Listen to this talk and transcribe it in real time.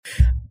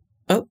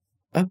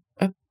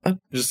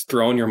Just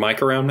throwing your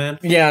mic around, man?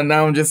 Yeah,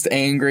 now I'm just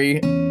angry.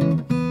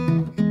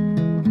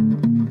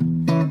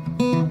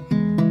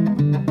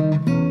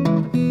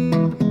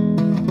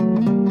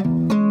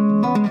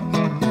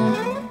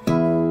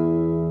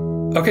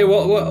 Okay,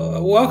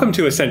 well, welcome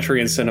to A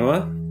Century in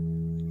Cinema.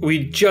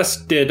 We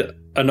just did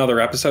another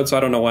episode, so I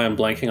don't know why I'm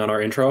blanking on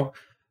our intro.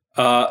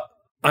 I'm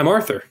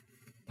Arthur.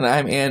 And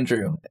I'm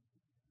Andrew.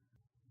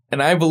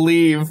 And I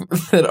believe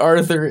that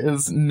Arthur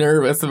is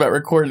nervous about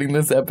recording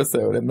this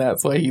episode, and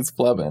that's why he's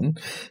flubbing.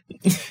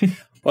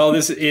 Well,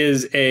 this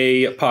is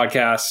a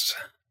podcast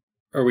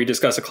where we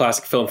discuss a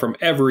classic film from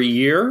every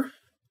year.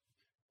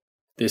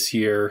 This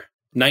year,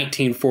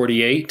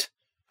 1948.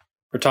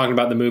 We're talking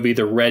about the movie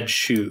The Red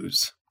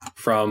Shoes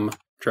from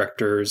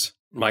directors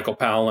Michael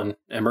Powell and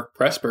Emeric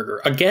Pressburger.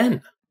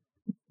 Again.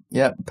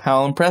 Yep,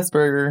 Powell and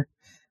Pressburger.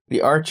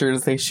 The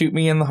archers, they shoot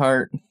me in the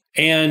heart.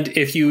 And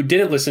if you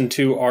didn't listen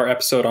to our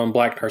episode on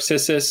Black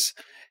Narcissus,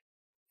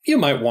 you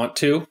might want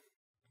to.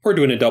 We're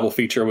doing a double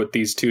feature with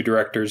these two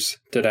directors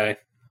today.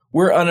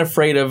 We're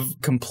unafraid of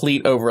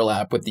complete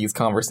overlap with these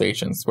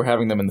conversations. We're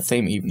having them in the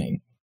same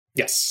evening.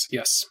 Yes.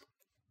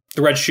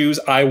 The Red Shoes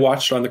I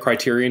watched on the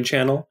Criterion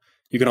Channel.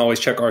 You can always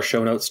check our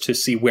show notes to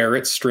see where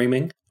it's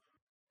streaming.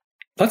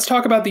 Let's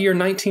talk about the year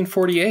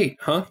 1948,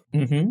 huh?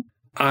 Mm-hmm.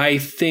 I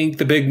think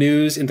the big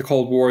news in the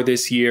Cold War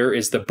this year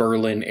is the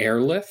Berlin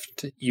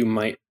airlift. You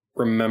might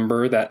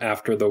remember that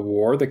after the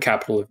war, the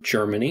capital of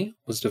Germany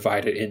was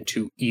divided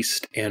into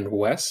East and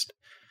West.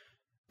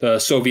 The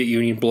Soviet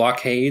Union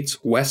blockades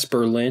West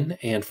Berlin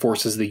and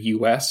forces the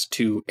U.S.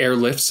 to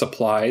airlift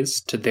supplies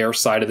to their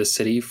side of the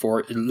city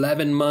for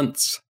 11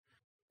 months.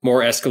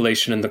 More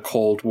escalation in the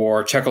Cold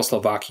War.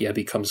 Czechoslovakia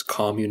becomes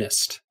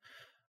communist.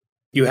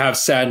 You have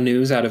sad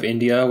news out of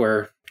India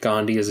where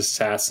Gandhi is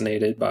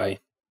assassinated by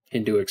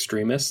Hindu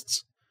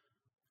extremists.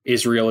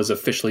 Israel is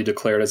officially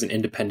declared as an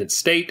independent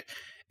state,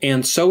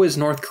 and so is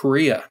North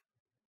Korea.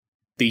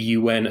 The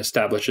UN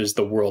establishes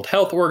the World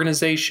Health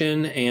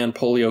Organization, and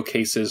polio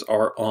cases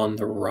are on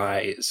the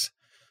rise.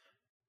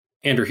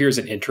 Andrew, here's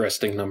an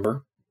interesting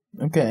number.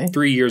 Okay.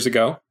 3 years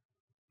ago,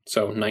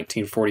 so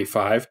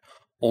 1945,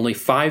 only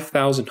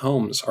 5,000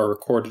 homes are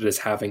recorded as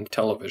having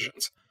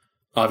televisions.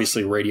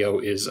 Obviously, radio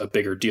is a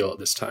bigger deal at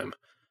this time.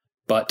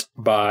 But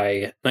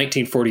by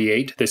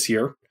 1948, this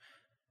year,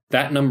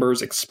 that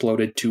number's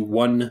exploded to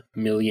 1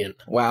 million.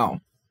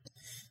 Wow.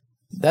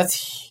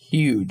 That's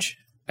huge.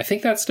 I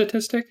think that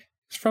statistic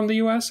is from the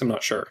US. I'm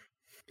not sure.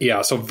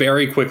 Yeah, so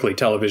very quickly,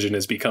 television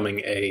is becoming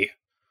a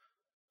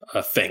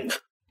thing.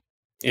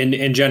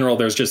 In general,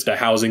 there's just a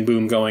housing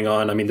boom going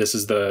on. I mean, this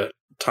is the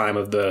time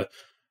of the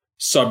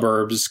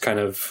suburbs kind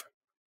of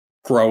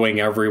growing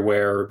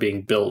everywhere,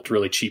 being built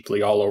really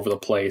cheaply all over the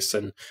place.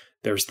 And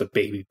there's the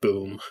baby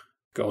boom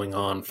going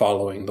on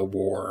following the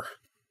war.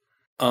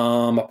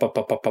 I'm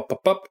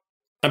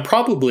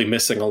probably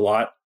missing a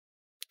lot,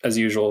 as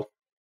usual.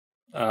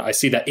 I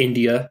see that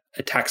India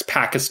attacks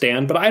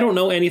Pakistan, but I don't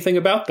know anything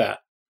about that.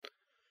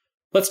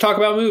 Let's talk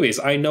about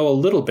movies. I know a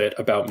little bit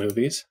about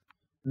movies.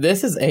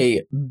 This is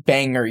a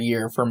banger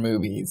year for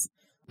movies.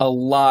 A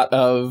lot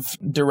of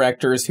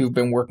directors who've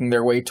been working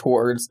their way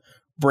towards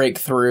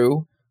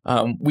breakthrough.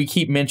 We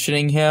keep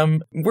mentioning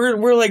him.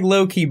 We're like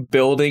low-key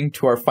building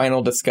to our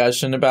final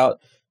discussion about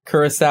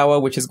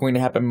Kurosawa, which is going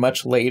to happen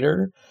much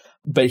later.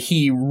 But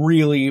he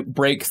really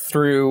breaks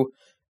through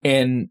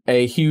in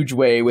a huge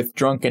way with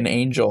Drunken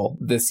Angel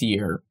this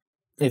year.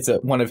 It's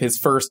one of his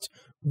first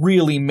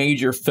really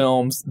major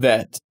films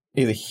that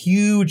is a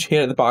huge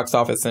hit at the box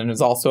office and is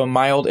also a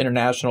mild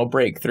international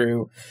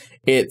breakthrough.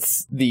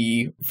 It's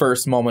the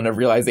first moment of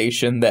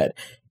realization that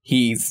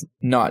he's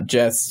not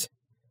just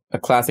a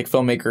classic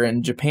filmmaker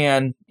in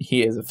Japan.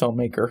 He is a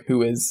filmmaker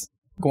who is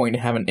going to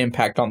have an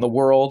impact on the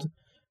world.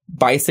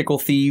 Bicycle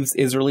Thieves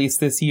is released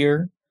this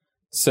year.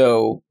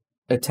 So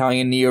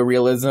Italian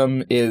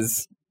neorealism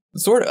is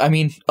sort of, I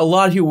mean, a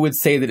lot of people would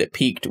say that it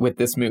peaked with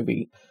this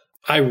movie.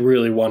 I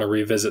really want to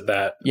revisit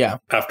that. Yeah.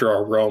 After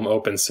our Rome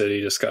Open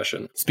City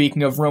discussion.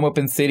 Speaking of Rome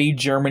Open City,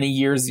 Germany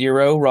Year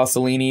Zero,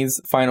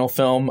 Rossellini's final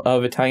film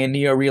of Italian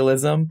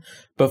neorealism,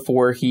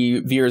 before he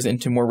veers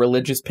into more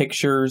religious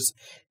pictures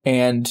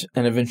and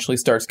eventually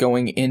starts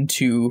going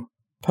into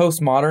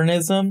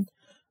postmodernism.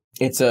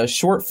 It's a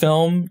short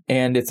film,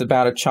 and it's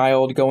about a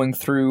child going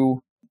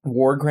through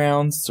war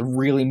grounds. It's a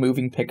really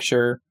moving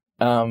picture.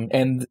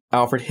 And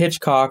Alfred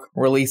Hitchcock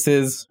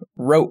releases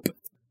Rope,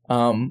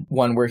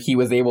 one where he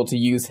was able to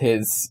use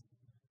his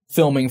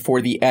filming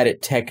for the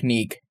edit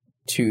technique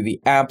to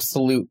the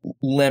absolute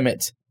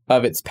limit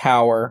of its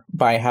power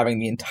by having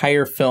the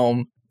entire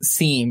film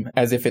seem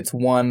as if it's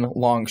one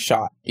long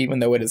shot, even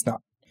though it is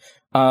not.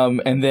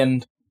 And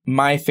then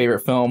my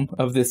favorite film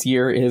of this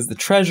year is The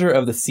Treasure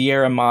of the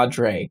Sierra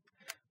Madre,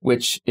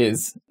 which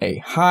is a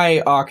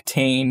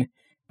high-octane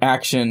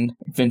action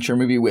adventure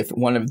movie with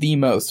one of the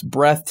most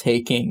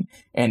breathtaking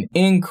and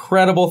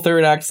incredible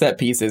third act set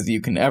pieces you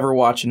can ever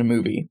watch in a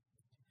movie.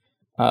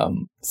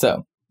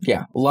 So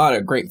yeah, a lot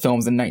of great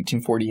films in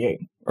 1948.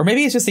 Or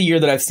maybe it's just a year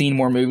that I've seen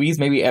more movies.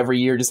 Maybe every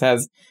year just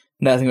has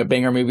nothing but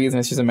banger movies, and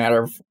it's just a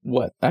matter of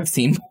what I've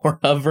seen more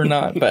of or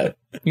not. But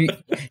you're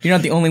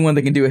not the only one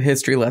that can do a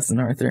history lesson,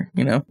 Arthur,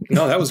 you know?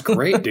 No, that was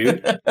great,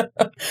 dude.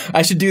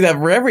 I should do that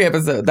for every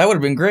episode. That would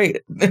have been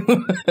great.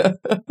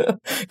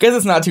 Guess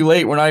it's not too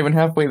late. We're not even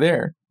halfway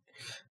there.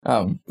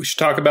 We should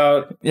talk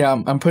about... Yeah,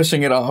 I'm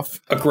pushing it off.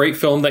 A great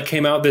film that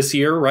came out this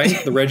year,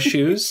 right? The Red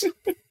Shoes.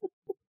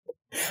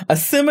 A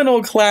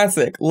seminal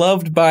classic,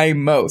 loved by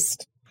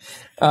most.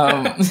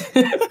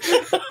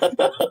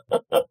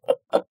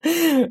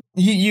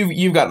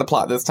 You've got the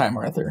plot this time,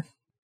 Arthur.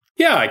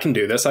 Yeah, I can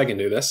do this.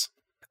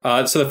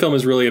 So the film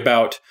is really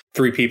about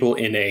three people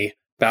in a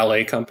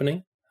ballet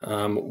company.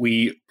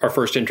 We are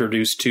first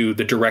introduced to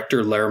the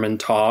director,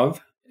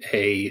 Lermontov,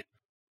 a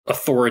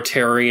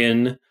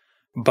authoritarian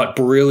but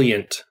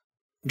brilliant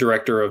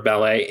director of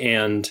ballet,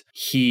 and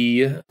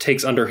he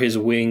takes under his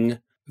wing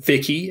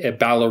Vicky, a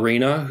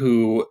ballerina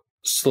who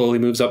slowly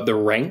moves up the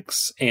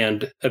ranks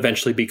and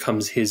eventually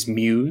becomes his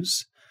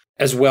muse,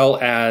 as well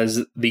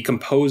as the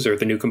composer,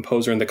 the new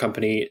composer in the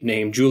company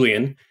named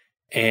Julian.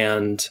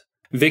 And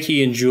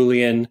Vicky and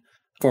Julian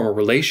form a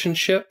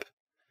relationship,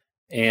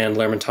 and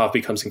Lermontov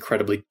becomes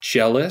incredibly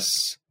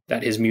jealous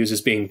that his muse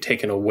is being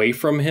taken away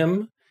from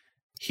him.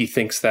 He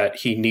thinks that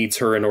he needs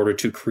her in order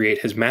to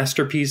create his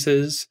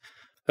masterpieces,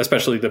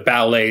 especially the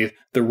ballet,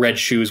 the Red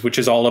Shoes, which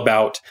is all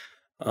about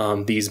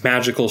these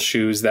magical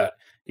shoes that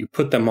you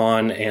put them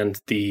on and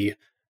the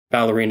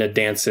ballerina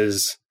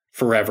dances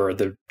forever.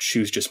 The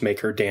shoes just make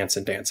her dance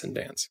and dance and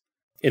dance.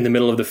 In the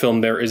middle of the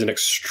film, there is an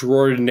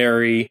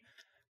extraordinary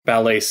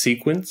ballet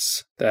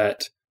sequence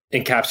that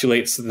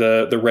encapsulates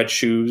the Red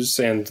Shoes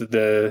and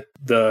the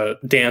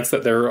dance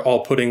that they're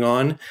all putting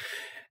on.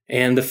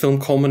 And the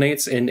film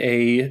culminates in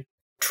a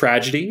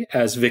tragedy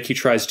as Vicky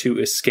tries to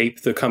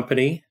escape the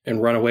company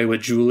and run away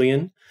with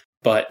Julian,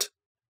 but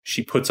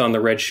she puts on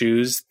the Red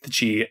Shoes.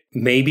 She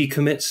maybe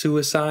commits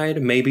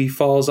suicide, maybe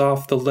falls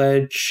off the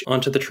ledge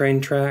onto the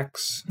train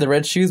tracks. The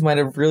Red Shoes might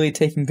have really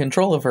taken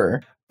control of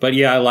her. But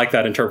yeah, I like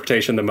that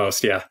interpretation the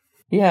most, yeah.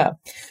 Yeah.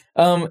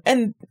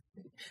 And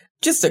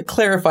just to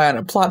clarify on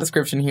a plot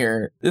description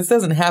here, this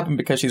doesn't happen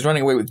because she's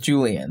running away with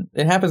Julian.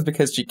 It happens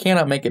because she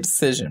cannot make a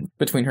decision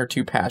between her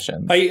two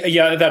passions.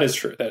 Yeah, that is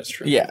true.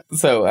 Yeah,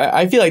 so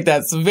I feel like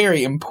that's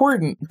very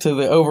important to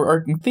the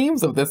overarching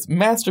themes of this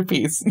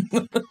masterpiece.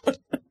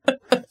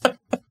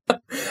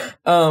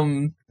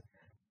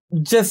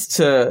 Just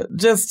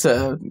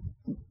to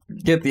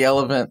get the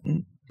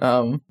elephant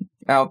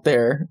out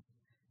there,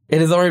 it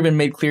has already been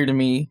made clear to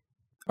me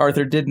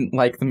Arthur didn't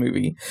like the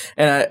movie,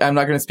 and I'm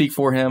not going to speak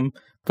for him,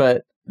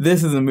 but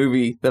this is a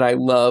movie that I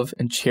love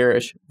and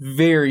cherish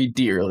very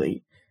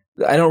dearly.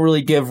 I don't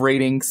really give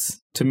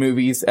ratings to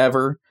movies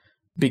ever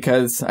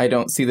because I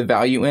don't see the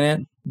value in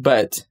it,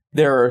 but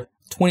there are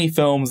 20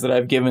 films that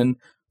I've given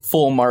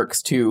full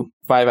marks to,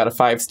 5 out of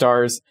 5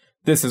 stars.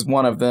 This is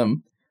one of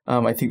them.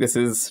 I think this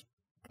is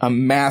a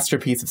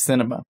masterpiece of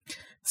cinema.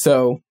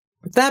 So,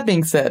 with that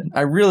being said,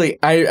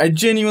 I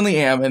genuinely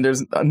am, and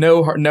there's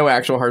no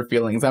actual hard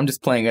feelings. I'm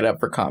just playing it up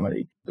for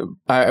comedy.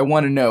 I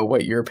want to know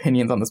what your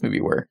opinions on this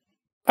movie were.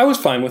 I was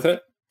fine with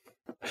it.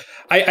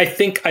 I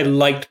think I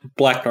liked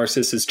Black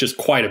Narcissus just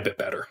quite a bit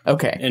better.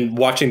 Okay. And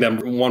watching them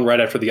one right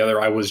after the other,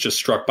 I was just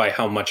struck by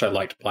how much I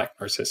liked Black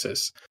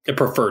Narcissus. I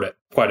preferred it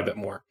quite a bit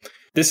more.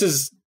 This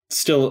is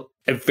still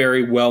a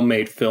very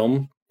well-made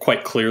film,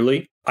 quite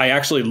clearly. I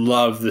actually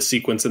love the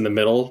sequence in the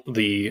middle,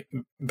 the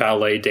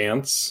ballet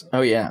dance.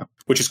 Oh, yeah.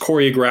 Which is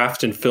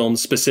choreographed and filmed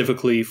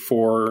specifically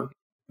for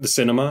the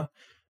cinema.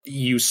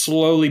 You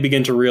slowly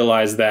begin to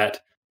realize that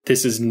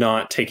this is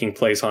not taking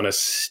place on a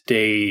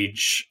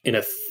stage in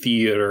a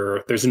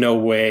theater. There's no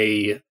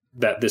way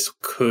that this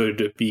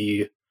could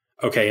be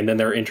okay. And then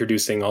they're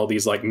introducing all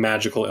these like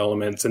magical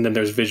elements, and then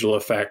there's visual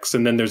effects,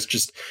 and then there's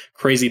just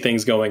crazy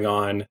things going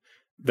on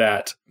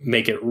that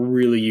make it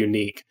really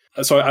unique.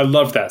 So I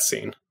love that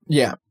scene.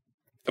 Yeah.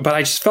 But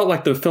I just felt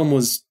like the film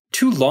was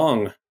too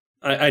long.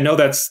 I know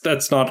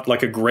that's not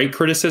like a great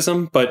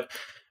criticism, but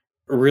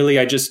really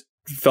I just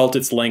felt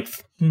its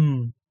length.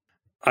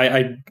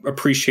 I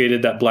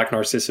appreciated that Black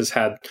Narcissus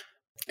had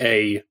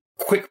a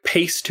quick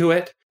pace to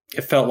it.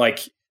 It felt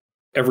like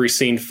every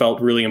scene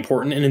felt really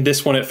important. And in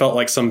this one, it felt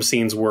like some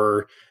scenes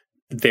were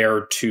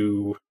there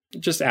to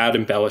just add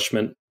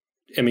embellishment.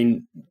 I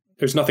mean,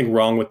 there's nothing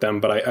wrong with them,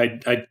 but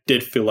I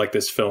did feel like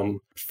this film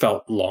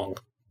felt long.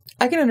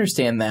 I can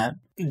understand that.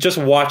 Just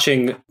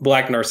watching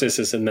Black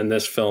Narcissus and then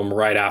this film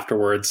right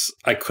afterwards,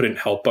 I couldn't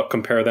help but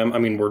compare them. I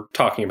mean, we're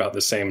talking about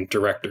the same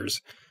directors.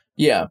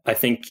 Yeah. I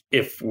think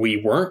if we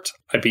weren't,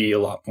 I'd be a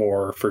lot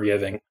more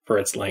forgiving for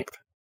its length.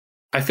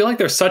 I feel like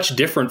they're such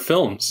different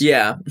films.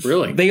 Yeah.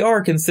 Really. They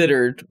are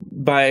considered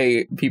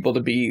by people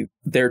to be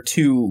their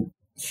two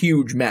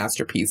huge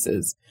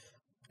masterpieces.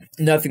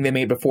 Nothing they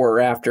made before or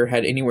after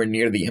had anywhere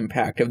near the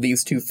impact of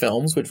these two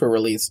films, which were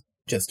released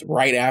just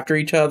right after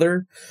each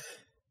other.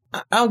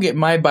 I'll get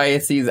my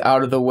biases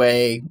out of the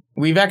way.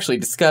 We've actually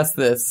discussed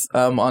this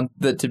on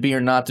the To Be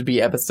or Not To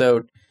Be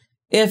episode.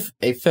 If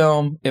a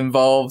film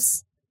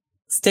involves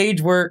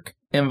stage work,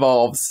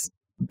 involves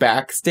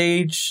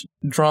backstage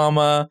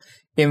drama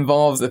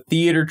involves a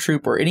theater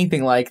troupe or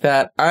anything like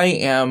that, I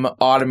am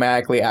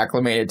automatically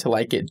acclimated to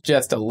like it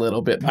just a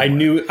little bit more. I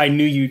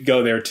knew you'd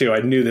go there too.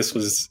 I knew this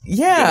was going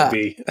to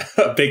be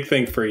a big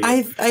thing for you.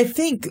 I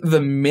think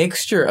the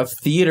mixture of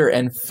theater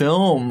and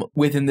film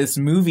within this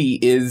movie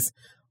is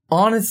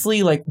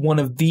honestly like one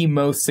of the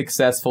most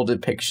successful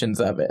depictions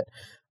of it,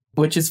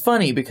 which is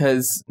funny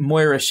because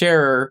Moira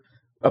Scherer,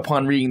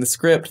 upon reading the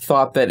script,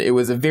 thought that it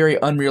was a very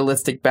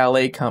unrealistic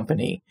ballet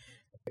company.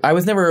 I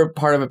was never a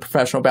part of a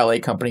professional ballet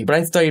company, but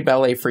I studied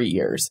ballet for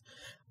years.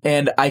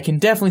 And I can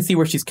definitely see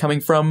where she's coming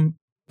from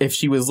if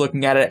she was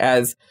looking at it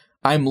as,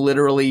 I'm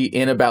literally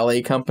in a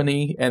ballet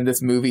company and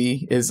this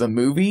movie is a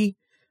movie.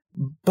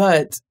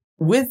 But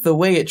with the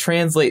way it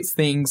translates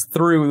things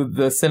through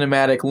the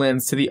cinematic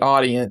lens to the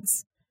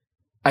audience,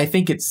 I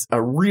think it's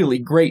a really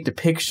great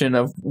depiction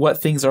of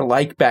what things are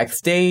like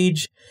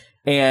backstage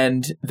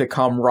and the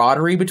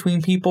camaraderie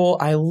between people.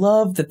 I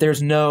love that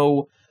there's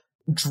no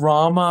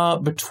drama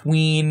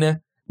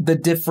between the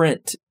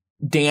different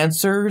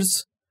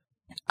dancers.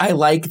 I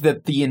like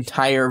that the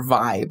entire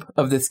vibe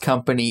of this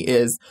company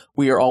is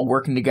we are all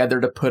working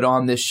together to put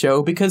on this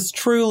show, because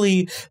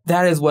truly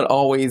that is what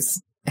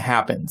always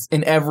happens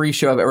in every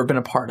show I've ever been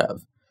a part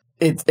of.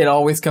 It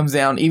always comes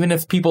down, even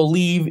if people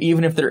leave,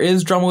 even if there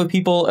is drama with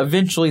people,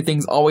 eventually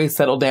things always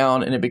settle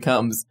down and it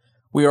becomes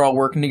we are all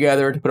working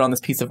together to put on this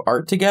piece of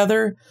art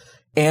together.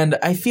 And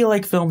I feel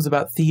like films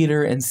about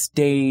theater and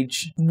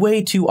stage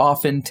way too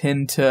often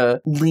tend to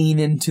lean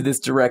into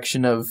this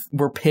direction of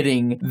we're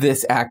pitting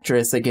this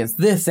actress against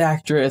this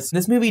actress.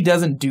 This movie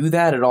doesn't do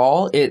that at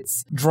all.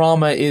 Its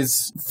drama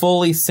is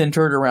fully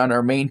centered around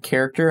our main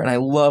character, and I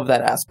love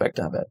that aspect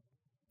of it.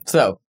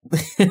 So,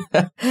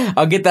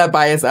 I'll get that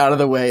bias out of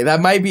the way. That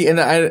might be, and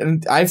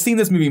I've seen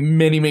this movie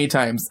many, many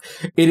times.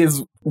 It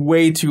is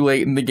way too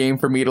late in the game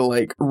for me to,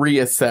 like,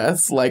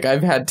 reassess. Like,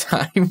 I've had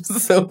time,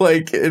 so,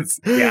 like, it's...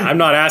 Yeah, I'm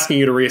not asking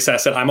you to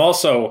reassess it. I'm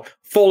also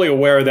fully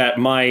aware that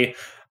my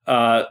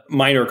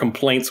minor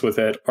complaints with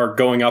it are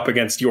going up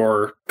against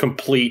your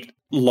complete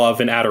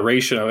love and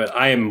adoration of it.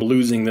 I am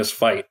losing this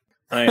fight.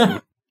 I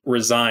am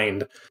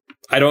resigned.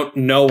 I don't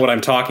know what I'm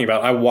talking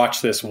about. I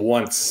watched this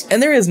once.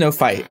 And there is no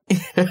fight.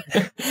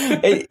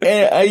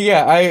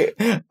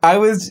 I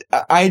was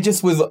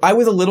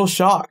a little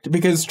shocked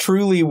because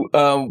truly,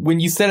 when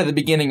you said at the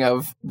beginning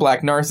of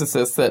Black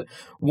Narcissus that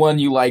one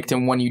you liked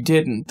and one you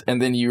didn't, and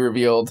then you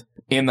revealed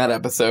in that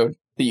episode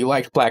that you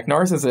liked Black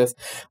Narcissus,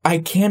 I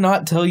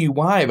cannot tell you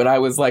why, but I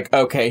was like,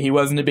 okay, he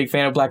wasn't a big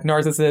fan of Black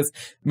Narcissus.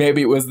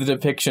 Maybe it was the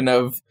depiction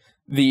of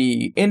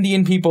the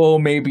Indian people.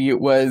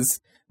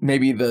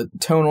 Maybe the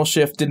tonal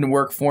shift didn't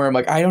work for him.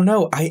 Like, I don't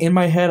know. In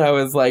my head, I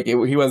was like, he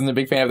wasn't a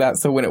big fan of that.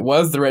 So when it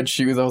was the red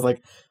shoes, I was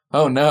like,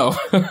 oh no.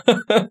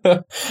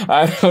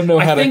 I don't know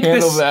how to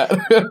handle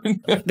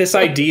that. This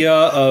idea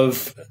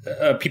of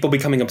people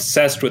becoming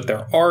obsessed with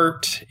their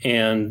art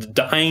and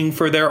dying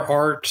for their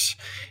art,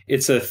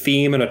 it's a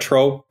theme and a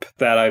trope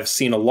that I've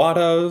seen a lot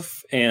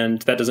of.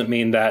 And that doesn't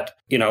mean that,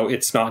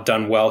 it's not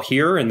done well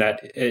here. And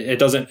that it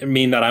doesn't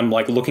mean that I'm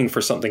like looking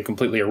for something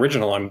completely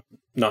original. I'm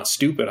not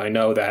stupid. I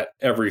know that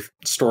every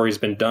story's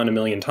been done a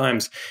million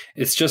times.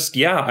 It's just,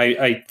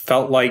 I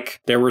felt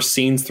like there were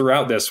scenes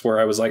throughout this where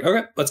I was like,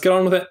 okay, let's get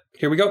on with it.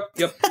 Here we go.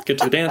 Yep. Get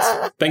to the dance.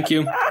 Thank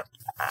you.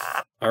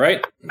 All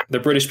right. The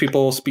British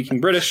people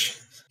speaking British.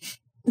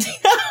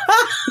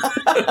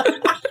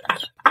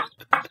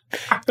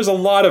 There's a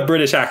lot of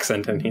British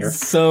accent in here.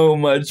 So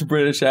much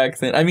British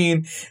accent. I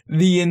mean,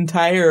 the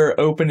entire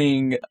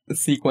opening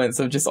sequence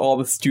of just all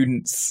the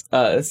students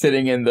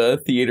sitting in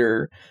the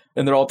theater,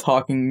 and they're all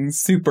talking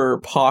super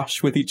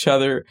posh with each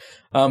other,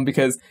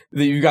 because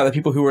you've got the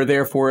people who are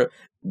there for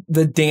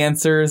the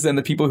dancers and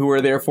the people who are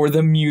there for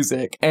the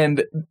music.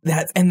 And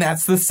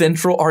that's the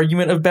central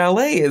argument of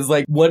ballet is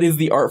like, what is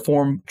the art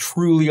form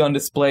truly on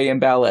display in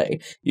ballet?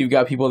 You've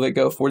got people that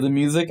go for the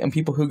music and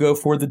people who go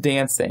for the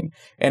dancing.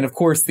 And of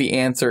course, the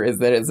answer is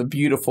that it's a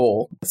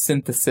beautiful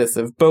synthesis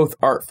of both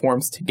art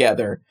forms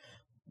together.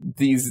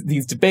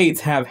 These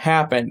debates have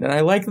happened. And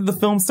I like that the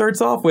film starts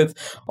off with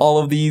all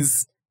of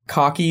these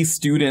cocky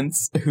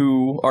students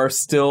who are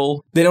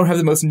still, they don't have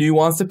the most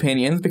nuanced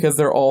opinions because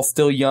they're all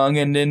still young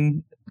and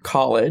in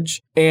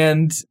college,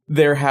 and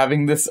they're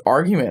having this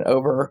argument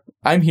over,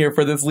 I'm here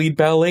for this lead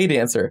ballet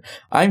dancer,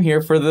 I'm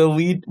here for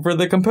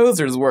the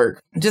composer's work,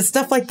 just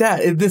stuff like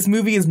that. This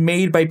movie is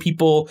made by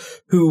people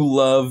who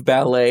love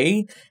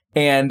ballet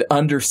and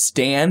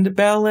understand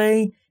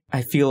ballet.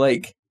 I feel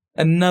like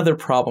another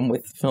problem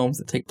with films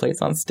that take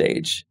place on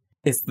stage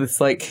is this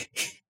like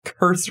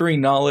cursory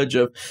knowledge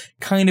of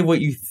kind of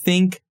what you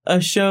think a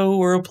show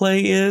or a play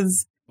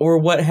is, or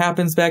what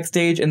happens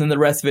backstage, and then the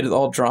rest of it is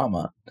all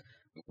drama.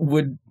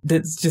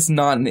 That's just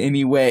not in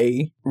any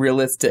way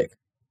realistic.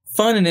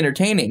 Fun and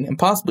entertaining, and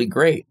possibly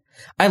great.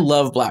 I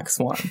love Black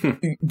Swan,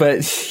 but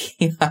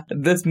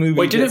this movie.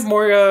 Wait, didn't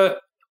Moira,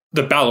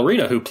 the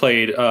ballerina who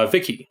played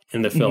Vicky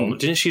in the film,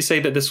 didn't she say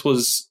that this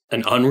was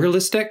an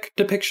unrealistic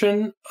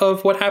depiction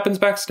of what happens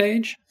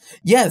backstage?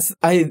 Yes,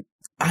 I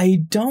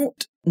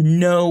don't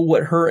know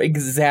what her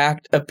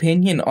exact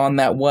opinion on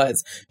that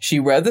was. She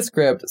read the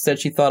script, said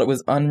she thought it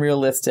was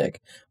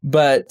unrealistic,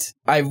 but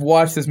I've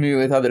watched this movie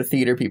with other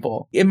theater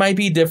people. It might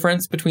be a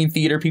difference between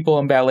theater people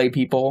and ballet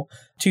people,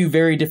 two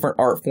very different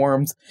art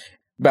forms.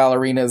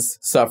 Ballerinas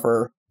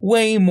suffer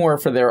way more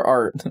for their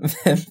art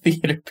than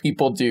theater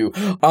people do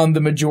on the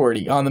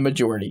majority.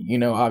 You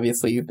know,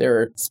 obviously there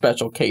are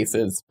special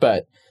cases,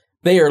 but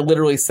they are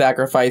literally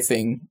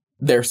sacrificing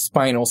their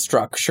spinal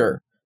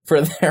structure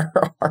for their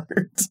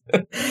art.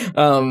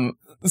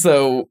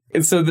 So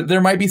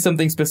there might be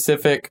something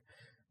specific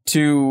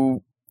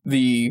to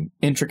the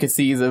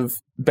intricacies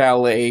of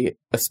ballet,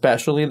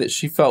 especially, that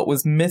she felt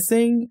was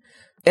missing.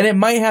 And it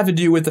might have to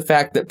do with the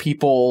fact that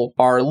people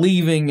are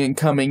leaving and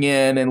coming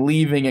in and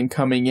leaving and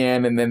coming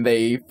in, and then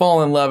they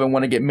fall in love and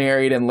want to get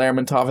married, and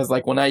Lermontov is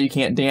like, well, now you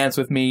can't dance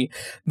with me.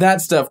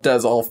 That stuff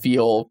does all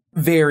feel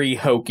very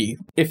hokey.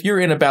 If you're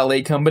in a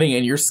ballet company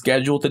and you're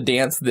scheduled to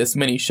dance this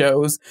many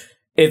shows,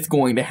 it's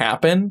going to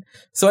happen.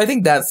 So I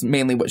think that's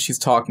mainly what she's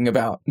talking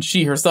about.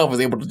 She herself was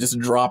able to just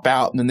drop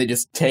out, and then they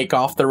just take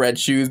off the red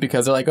shoes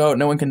because they're like, oh,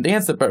 no one can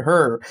dance it but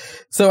her.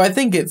 So I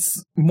think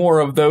it's more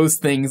of those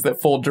things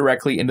that fold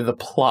directly into the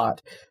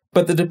plot.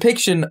 But the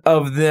depiction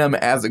of them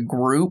as a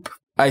group,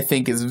 I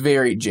think, is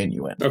very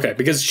genuine. Okay,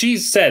 because she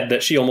said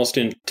that she almost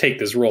didn't take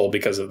this role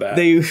because of that.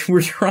 They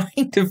were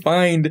trying to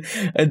find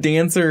a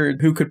dancer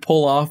who could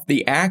pull off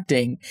the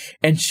acting,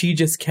 and she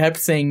just kept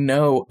saying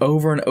no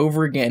over and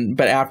over again.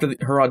 But after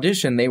her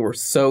audition, they were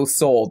so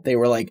sold. They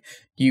were like,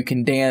 you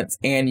can dance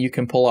and you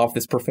can pull off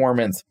this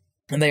performance.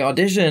 And they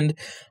auditioned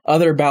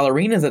other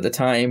ballerinas at the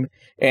time,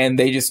 and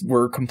they just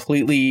were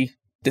completely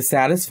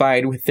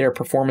dissatisfied with their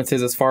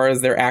performances as far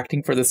as their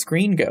acting for the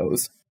screen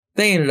goes.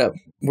 They ended up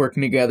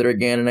working together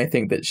again, and I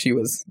think that she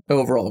was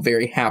overall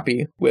very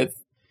happy with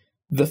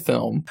the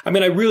film. I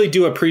mean, I really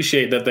do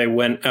appreciate that they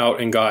went out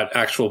and got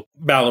actual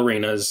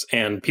ballerinas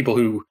and people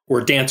who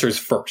were dancers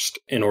first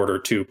in order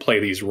to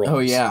play these roles. Oh,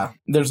 yeah.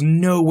 There's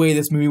no way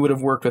this movie would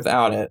have worked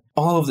without it.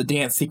 All of the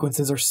dance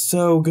sequences are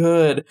so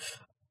good.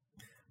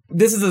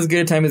 This is as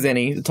good a time as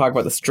any to talk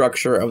about the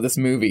structure of this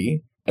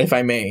movie, if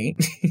I may.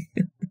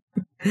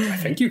 I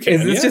think you can.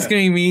 Is this just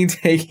going to be me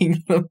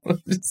taking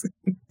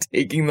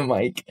the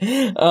mic?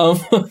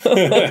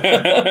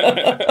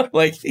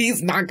 Like,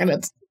 he's not going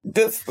to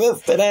this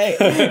today.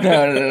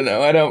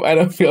 No. I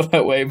don't feel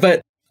that way.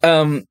 But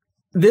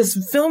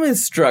this film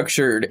is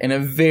structured in a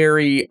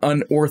very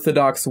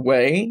unorthodox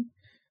way,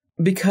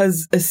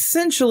 because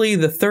essentially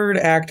the third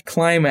act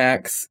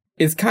climax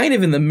is kind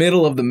of in the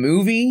middle of the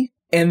movie,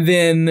 and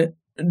then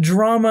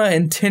drama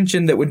and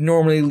tension that would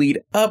normally lead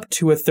up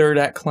to a third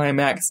act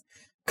climax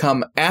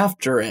come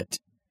after it.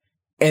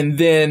 And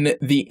then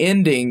the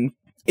ending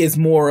is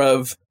more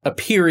of a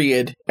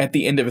period at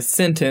the end of a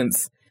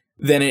sentence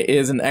than it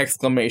is an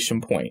exclamation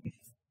point.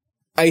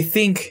 I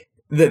think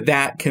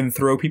that can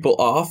throw people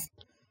off.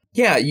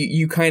 Yeah,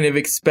 you kind of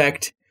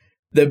expect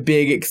the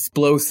big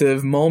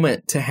explosive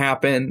moment to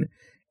happen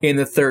in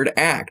the third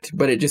act,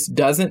 but it just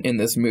doesn't in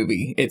this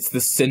movie. It's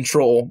the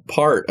central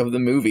part of the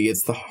movie.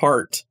 It's the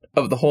heart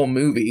of the whole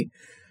movie.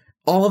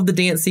 All of the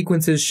dance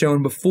sequences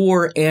shown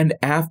before and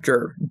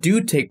after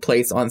do take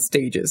place on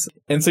stages.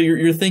 And so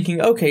you're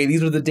thinking, okay,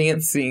 these are the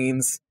dance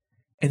scenes.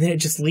 And then it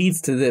just leads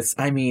to this,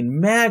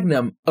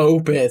 magnum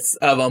opus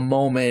of a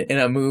moment in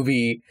a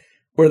movie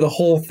where the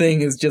whole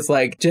thing is just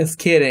like, just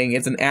kidding,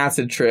 it's an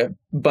acid trip,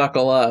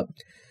 buckle up.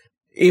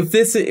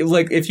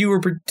 If you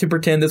were to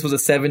pretend this was a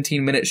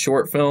 17-minute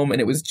short film and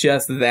it was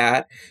just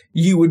that,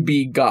 you would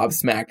be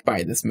gobsmacked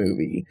by this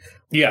movie.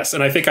 Yes,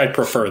 and I think I'd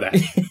prefer that.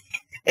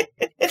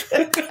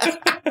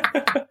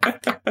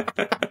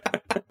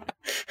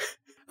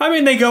 I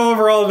mean, they go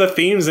over all of the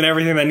themes and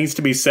everything that needs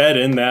to be said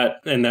in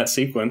that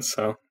sequence,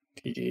 so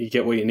you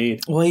get what you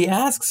need. Well, he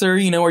asks her, are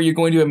you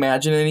going to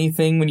imagine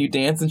anything when you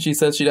dance? And she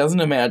says she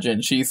doesn't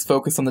imagine. She's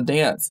focused on the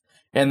dance.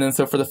 And then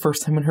so for the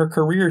first time in her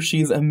career,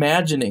 she's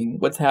imagining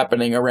what's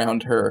happening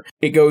around her.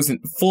 It goes in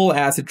full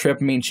acid trip.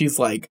 I mean, she's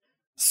like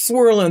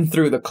swirling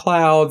through the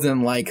clouds,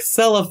 and like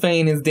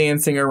cellophane is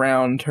dancing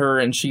around her,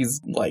 and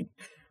she's like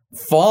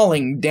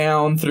falling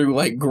down through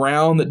like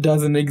ground that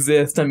doesn't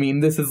exist. I mean,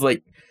 this is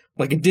like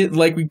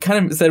we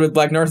kind of said with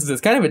Black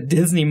Narcissus, kind of a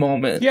Disney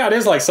moment. Yeah, it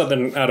is like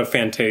something out of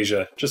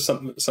Fantasia, just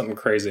something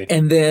crazy.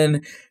 And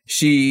then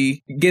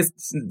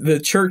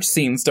the church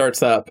scene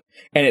starts up,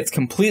 and it's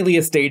completely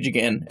a stage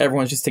again.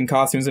 Everyone's just in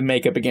costumes and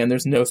makeup again.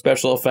 There's no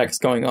special effects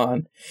going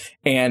on.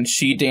 And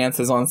she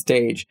dances on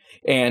stage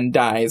and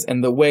dies.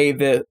 And the way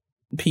the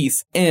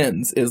piece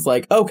ends is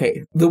like,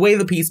 okay, the way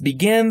the piece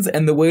begins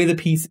and the way the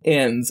piece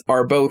ends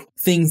are both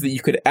things that you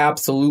could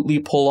absolutely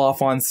pull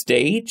off on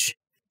stage.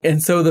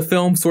 And so the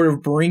film sort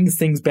of brings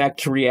things back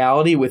to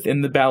reality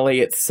within the ballet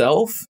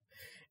itself,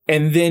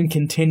 and then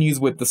continues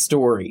with the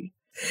story.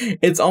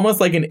 It's almost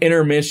like an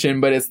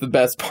intermission, but it's the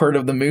best part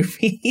of the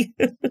movie.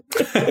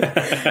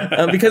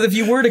 Because if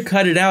you were to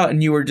cut it out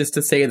and you were just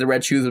to say the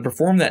Red Shoes would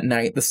perform that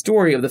night, the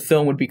story of the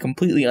film would be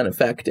completely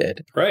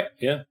unaffected. Right,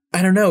 yeah.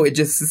 I don't know, it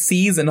just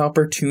sees an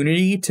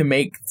opportunity to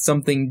make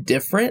something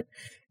different,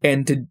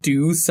 and to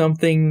do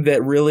something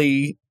that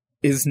really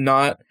is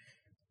not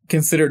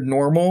considered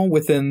normal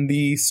within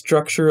the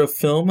structure of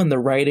film and the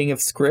writing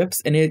of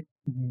scripts, and it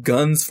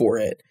guns for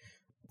it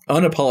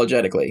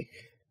unapologetically.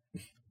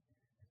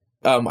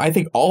 I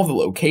think all of the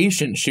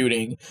location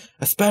shooting,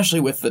 especially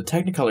with the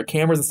Technicolor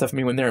cameras and stuff, I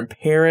mean, when they're in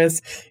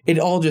Paris, it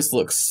all just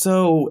looks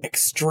so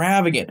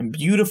extravagant and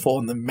beautiful,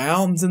 and the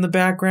mountains in the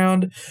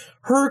background.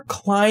 Her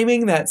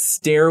climbing that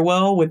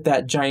stairwell with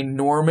that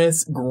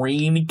ginormous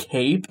green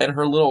cape and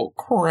her little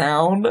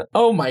crown.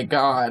 Oh my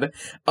God.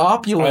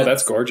 Opulence. Oh,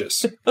 that's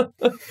gorgeous.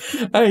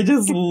 I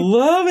just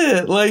love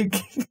it. Like,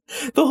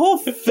 the whole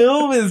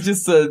film is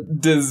just a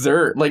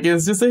dessert. Like,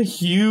 it's just a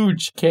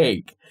huge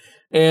cake.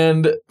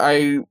 And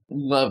I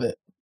love it.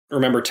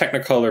 Remember,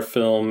 Technicolor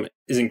film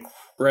is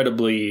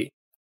incredibly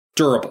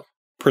durable,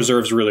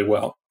 preserves really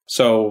well.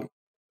 So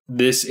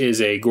this is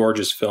a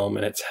gorgeous film,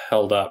 and it's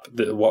held up.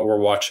 What we're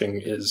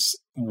watching is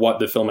what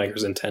the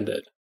filmmakers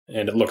intended,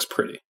 and it looks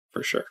pretty,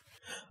 for sure.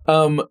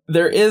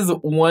 There is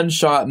one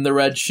shot in The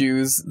Red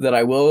Shoes that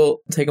I will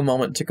take a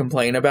moment to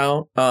complain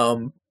about.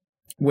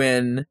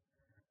 When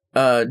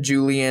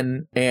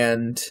Julian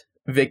and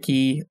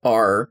Vicky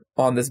are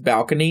on this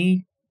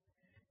balcony,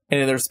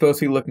 and they're supposed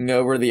to be looking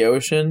over the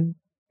ocean,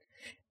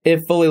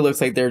 it fully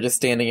looks like they're just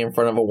standing in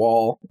front of a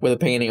wall with a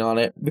painting on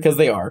it, because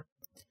they are.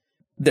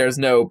 There's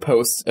no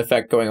post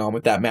effect going on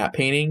with that matte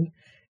painting.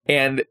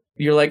 And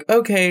you're like,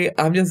 okay,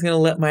 I'm just going to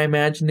let my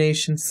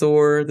imagination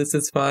soar. This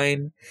is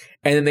fine.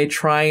 And then they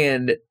try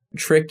and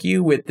trick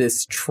you with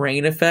this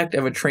train effect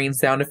of a train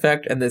sound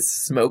effect and this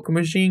smoke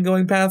machine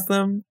going past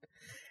them.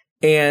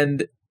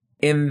 And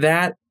in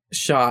that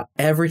shot,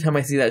 every time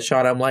I see that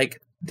shot, I'm like,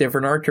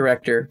 different art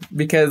director,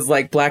 because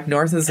like Black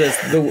Narcissus,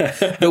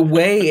 the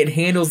way it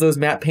handles those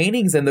matte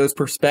paintings and those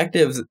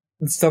perspectives,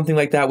 something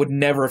like that would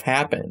never have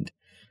happened.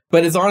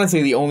 But it's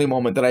honestly the only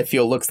moment that I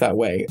feel looks that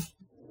way.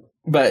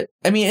 But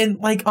I mean, and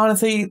like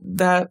honestly,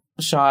 that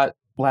shot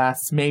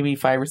lasts maybe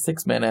 5 or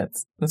 6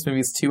 minutes. This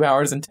movie is 2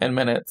 hours and 10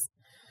 minutes.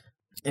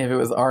 If it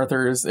was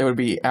Arthur's, it would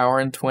be 1 hour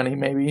and 20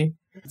 maybe.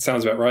 It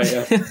sounds about right,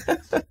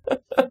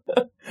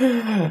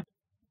 yeah.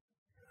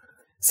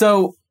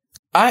 So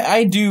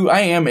I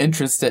am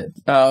interested,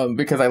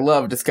 because I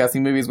love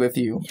discussing movies with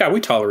you. Yeah, we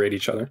tolerate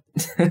each other.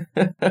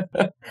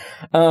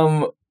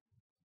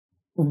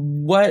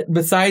 What,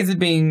 besides it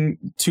being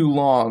too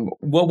long,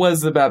 what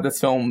was about this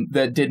film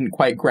that didn't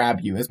quite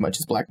grab you as much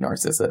as Black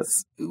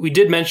Narcissus? We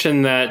did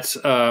mention that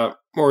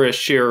Moira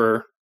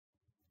Shearer,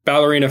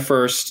 ballerina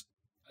first,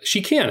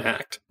 she can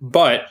act,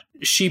 but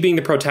she being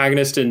the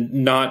protagonist and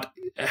not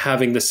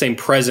having the same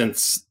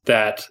presence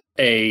that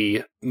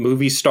a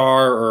movie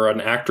star or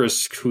an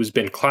actress who's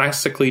been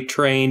classically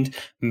trained,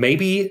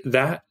 maybe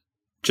that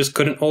just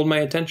couldn't hold my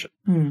attention.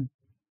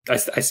 I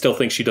still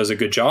think she does a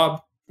good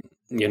job.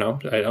 You know,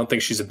 I don't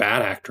think she's a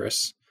bad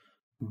actress.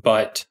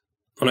 But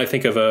when I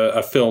think of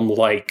a film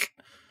like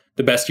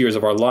The Best Years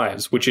of Our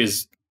Lives, which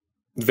is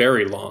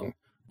very long.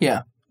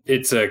 Yeah.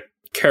 It's a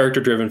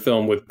character-driven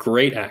film with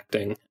great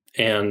acting.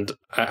 And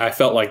I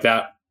felt like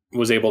that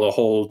was able to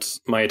hold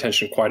my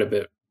attention quite a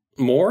bit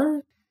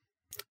more.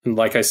 And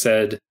like I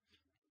said,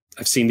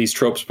 I've seen these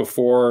tropes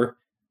before,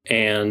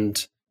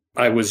 and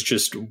I was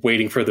just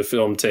waiting for the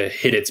film to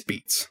hit its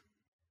beats.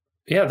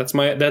 Yeah, that's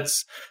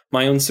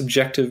my own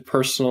subjective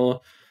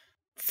personal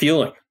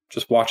feeling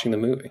just watching the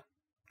movie.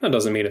 That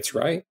doesn't mean it's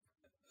right.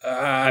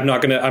 I'm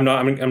not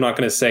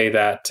gonna say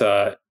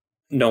that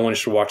no one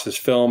should watch this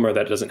film or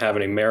that it doesn't have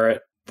any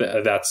merit.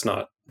 That's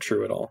not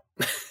true at all.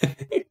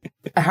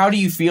 How do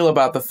you feel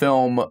about the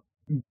film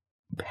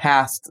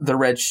past the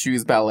Red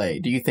Shoes Ballet?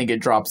 Do you think it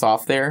drops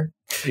off there?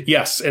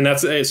 Yes, and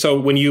that's so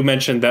when you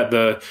mentioned that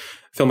the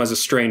film has a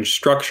strange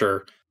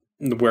structure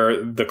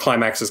where the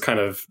climax is kind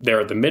of there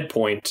at the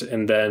midpoint,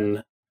 and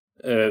then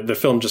the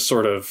film just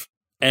sort of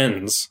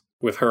ends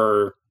with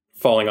her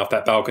falling off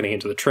that balcony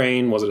into the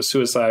train. Was it a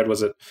suicide?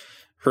 Was it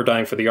her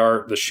dying for the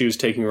art? The shoes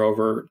taking her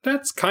over?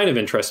 That's kind of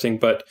interesting,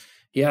 but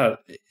yeah,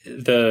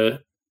 the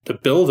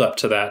build up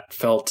to that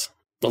felt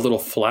a little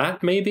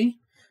flat, maybe.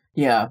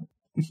 Yeah.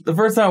 The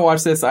first time I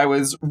watched this, I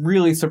was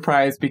really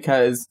surprised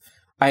because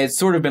I had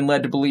sort of been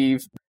led to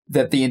believe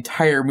that the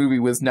entire movie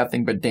was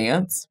nothing but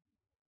dance.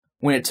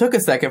 When it took a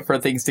second for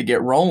things to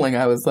get rolling,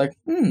 I was like,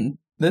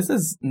 this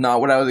is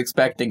not what I was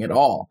expecting at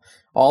all.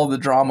 All the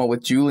drama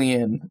with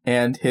Julian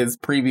and his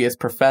previous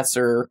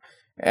professor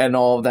and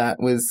all of that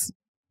was,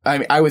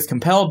 I was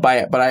compelled by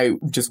it, but I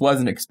just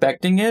wasn't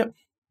expecting it.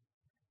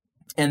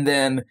 And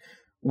then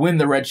when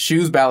the Red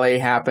Shoes Ballet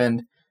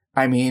happened,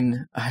 I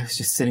mean, I was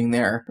just sitting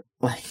there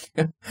like,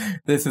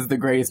 this is the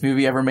greatest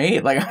movie ever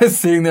made. Like, I was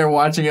sitting there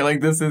watching it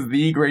like, this is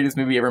the greatest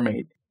movie ever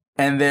made.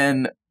 And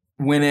then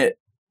when it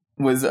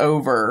was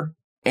over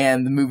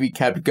and the movie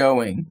kept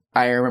going,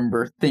 I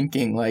remember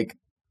thinking like,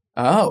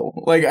 oh,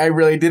 like I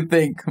really did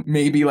think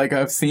maybe like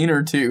a scene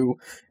or two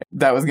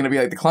that was going to be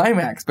like the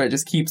climax, but it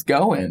just keeps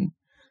going.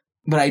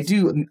 But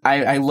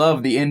I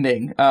love the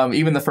ending.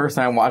 Even the first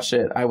time I watched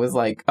it, I was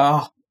like,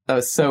 oh, that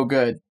was so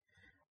good.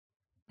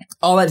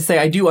 All that to say,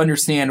 I do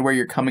understand where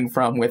you're coming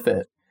from with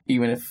it,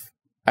 even if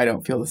I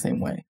don't feel the same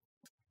way.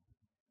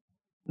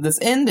 This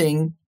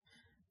ending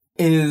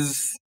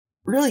is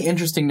really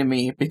interesting to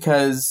me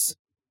because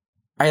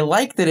I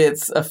like that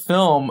it's a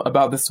film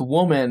about this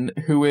woman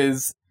who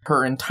is,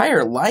 her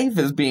entire life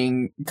is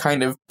being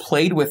kind of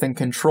played with and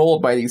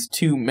controlled by these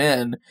two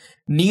men,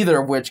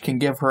 neither of which can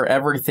give her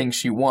everything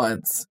she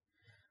wants.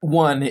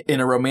 One in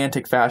a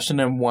romantic fashion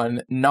and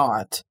one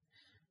not.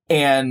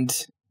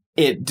 And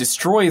it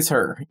destroys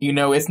her. You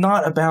know, it's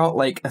not about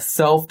like a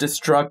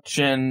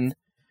self-destruction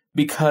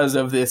because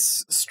of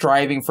this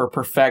striving for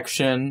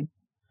perfection.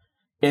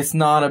 It's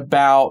not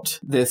about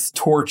this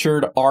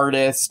tortured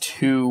artist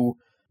who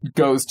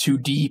goes too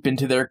deep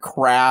into their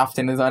craft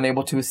and is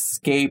unable to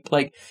escape.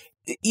 Like,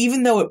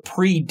 even though it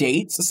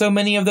predates so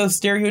many of those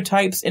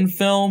stereotypes in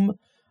film,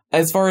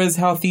 as far as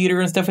how theater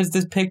and stuff is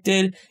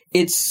depicted,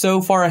 it's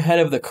so far ahead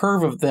of the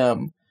curve of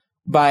them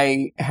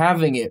by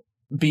having it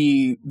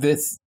be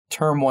this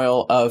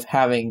turmoil of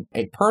having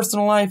a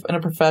personal life and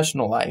a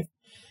professional life.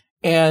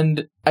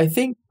 And I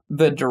think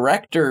the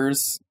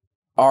directors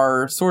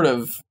are sort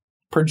of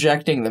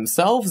projecting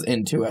themselves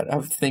into it,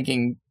 of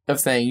saying,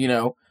 you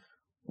know,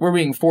 we're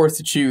being forced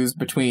to choose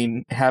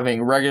between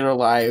having regular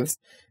lives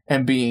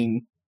and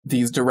being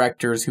these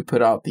directors who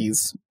put out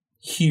these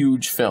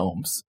huge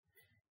films,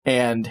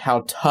 and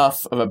how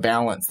tough of a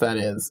balance that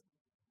is.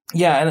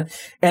 Yeah,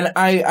 and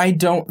I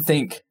don't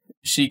think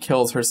she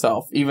kills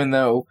herself, even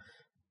though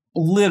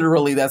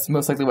literally that's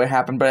most likely what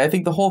happened. But I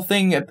think the whole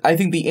thing, I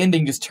think the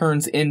ending just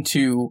turns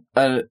into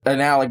an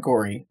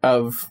allegory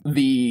of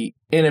the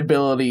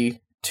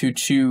inability to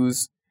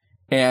choose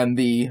and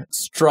the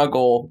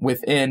struggle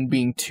within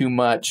being too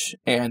much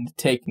and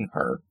taking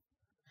her.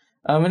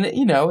 And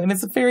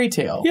it's a fairy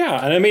tale.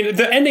 Yeah, and I mean,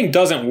 the ending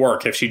doesn't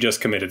work if she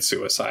just committed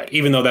suicide,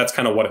 even though that's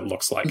kind of what it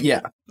looks like.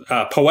 Yeah.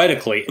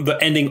 Poetically, the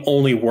ending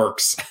only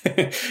works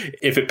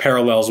if it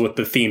parallels with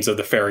the themes of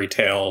the fairy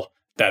tale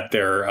that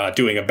they're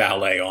doing a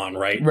ballet on,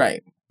 right?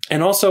 Right.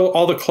 And also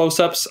all the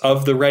close-ups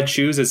of the red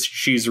shoes as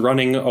she's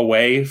running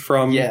away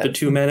from the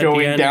two men at the end.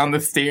 Going down the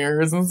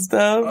stairs and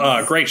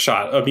stuff. Great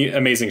shot.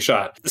 Amazing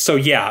shot. So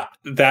yeah,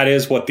 that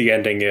is what the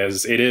ending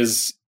is. It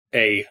is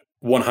a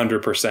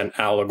 100%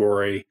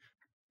 allegory.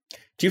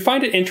 Do you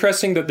find it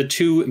interesting that the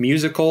two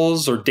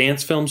musicals or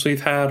dance films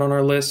we've had on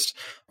our list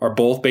are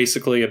both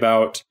basically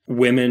about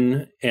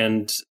women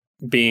and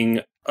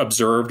being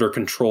observed or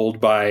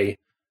controlled by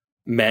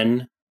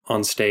men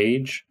on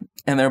stage?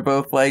 And they're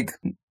both like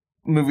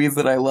movies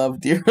that I love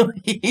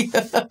dearly.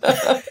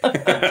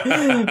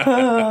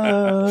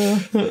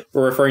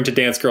 We're referring to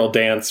Dance Girl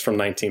Dance from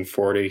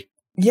 1940.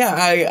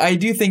 Yeah, I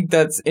do think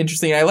that's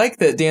interesting. I like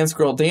that Dance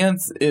Girl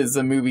Dance is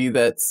a movie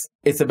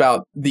it's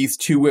about these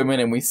two women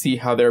and we see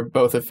how they're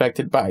both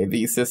affected by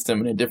the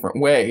system in a different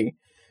way.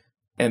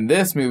 And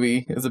this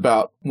movie is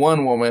about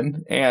one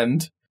woman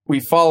and we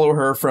follow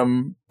her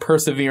from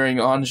persevering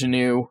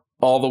ingenue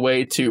all the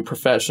way to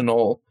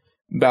professional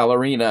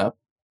ballerina.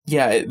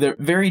 Yeah, they're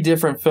very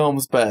different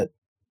films, but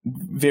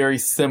very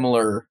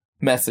similar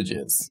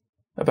messages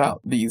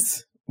about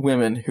these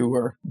women who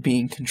are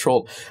being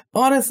controlled.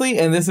 Honestly,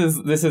 and this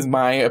is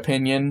my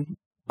opinion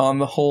on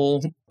the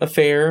whole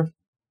affair,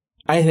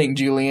 I think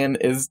Julian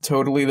is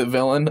totally the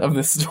villain of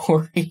this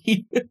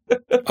story.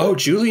 Oh,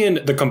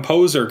 Julian, the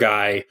composer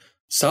guy,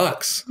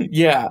 sucks.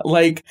 Yeah,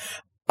 like,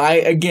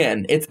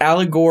 it's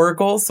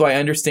allegorical, so I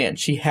understand.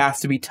 She has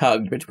to be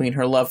tugged between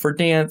her love for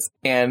dance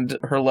and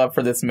her love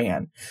for this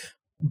man.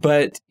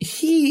 But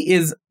he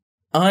is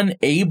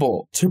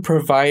unable to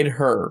provide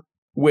her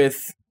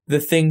with the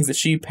things that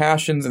she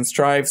passions and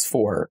strives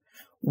for,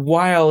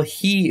 while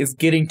he is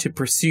getting to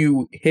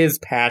pursue his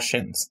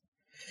passions.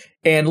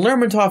 And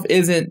Lermontov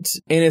isn't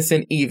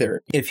innocent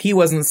either. If he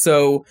wasn't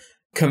so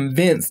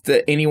convinced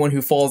that anyone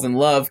who falls in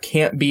love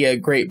can't be a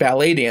great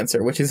ballet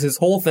dancer, which is his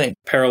whole thing.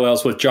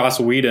 Parallels with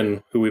Joss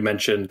Whedon, who we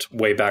mentioned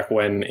way back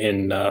when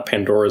in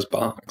Pandora's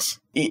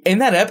Box. In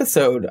that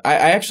episode, I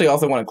actually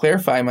also want to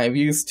clarify my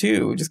views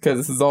too, just because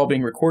this is all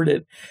being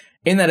recorded.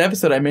 In that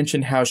episode, I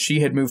mentioned how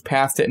she had moved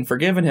past it and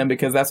forgiven him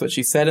because that's what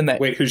she said in that...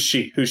 Wait, who's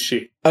she?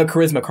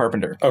 Charisma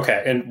Carpenter.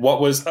 Okay, and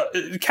what was...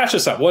 catch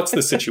us up. What's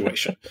the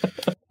situation?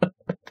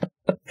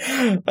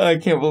 I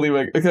can't believe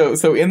it.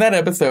 So in that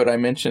episode, I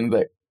mentioned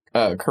that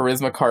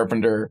Charisma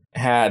Carpenter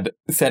had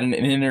said in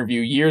an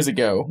interview years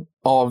ago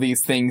all of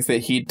these things that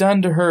he'd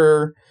done to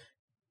her,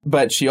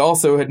 but she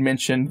also had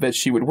mentioned that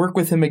she would work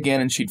with him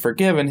again and she'd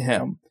forgiven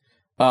him.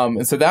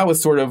 And so that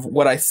was sort of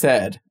what I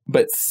said.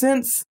 But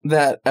since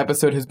that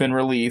episode has been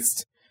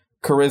released,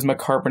 Charisma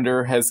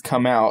Carpenter has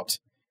come out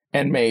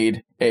and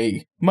made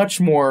a much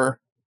more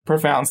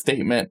profound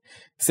statement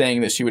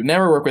saying that she would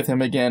never work with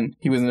him again.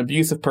 He was an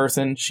abusive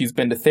person. She's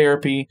been to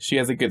therapy. She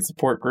has a good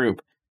support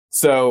group.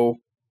 So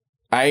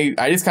I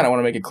just kind of want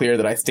to make it clear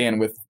that I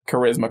stand with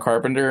Charisma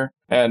Carpenter.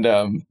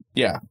 And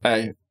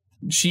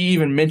she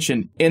even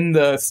mentioned in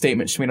the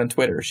statement she made on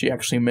Twitter, she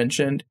actually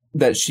mentioned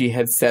that she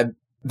had said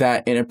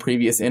that in a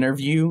previous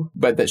interview,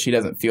 but that she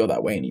doesn't feel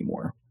that way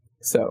anymore.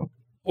 So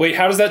Wait,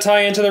 how does that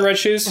tie into the Red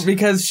Shoes?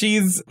 Because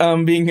she's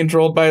being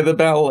controlled by the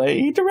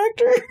ballet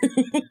director.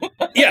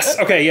 Yes.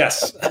 Okay.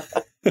 Yes.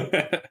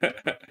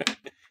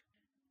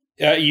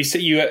 You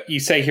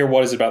say here,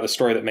 what is it about the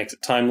story that makes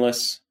it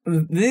timeless?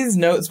 These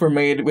notes were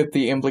made with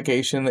the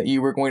implication that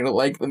you were going to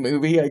like the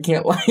movie. I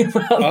can't lie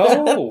about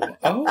that.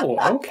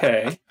 Oh,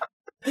 okay.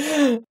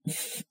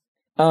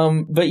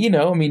 But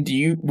I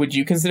mean, would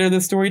you consider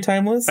this story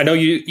timeless? I know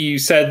you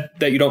said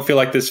that you don't feel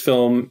like this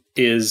film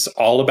is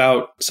all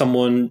about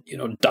someone,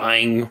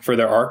 dying for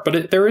their art,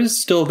 but there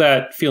is still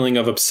that feeling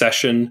of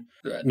obsession,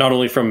 not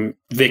only from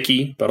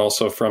Vicky, but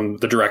also from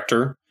the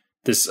director.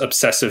 This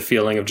obsessive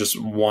feeling of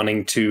just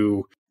wanting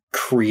to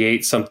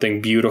create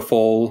something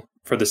beautiful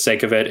for the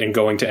sake of it and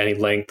going to any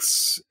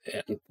lengths,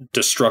 and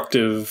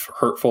destructive,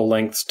 hurtful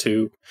lengths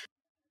to,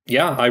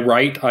 I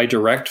write, I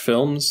direct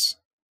films.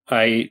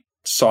 I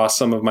saw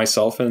some of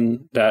myself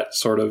in that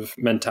sort of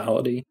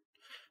mentality.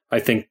 I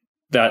think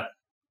that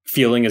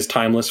feeling is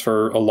timeless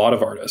for a lot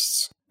of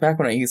artists. Back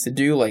when I used to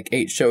do like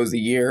 8 shows a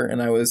year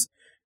and I was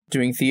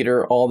doing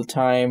theater all the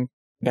time,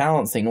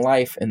 balancing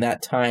life in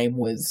that time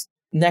was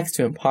next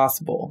to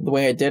impossible. The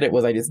way I did it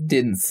was I just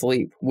didn't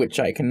sleep, which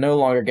I can no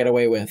longer get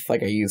away with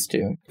like I used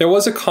to. There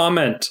was a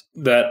comment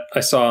that I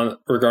saw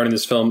regarding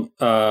this film.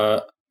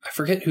 I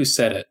forget who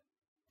said it.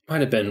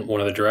 Might have been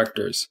one of the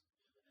directors.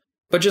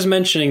 But just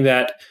mentioning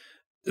that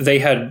they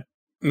had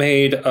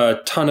made a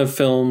ton of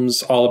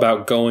films all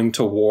about going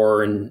to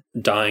war and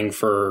dying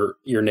for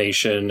your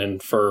nation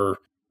and for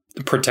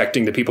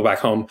protecting the people back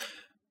home.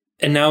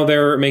 And now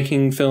they're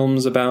making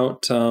films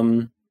about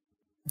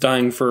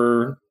dying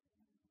for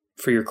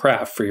your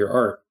craft, for your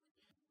art.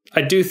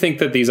 I do think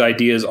that these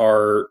ideas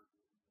are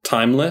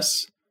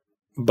timeless,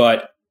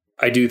 but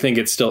I do think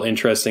it's still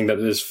interesting that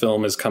this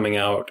film is coming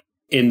out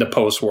in the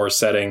post-war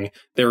setting.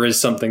 There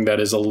is something that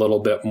is a little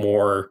bit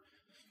more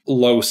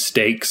low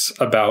stakes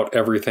about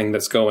everything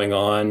that's going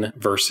on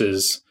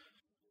versus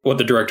what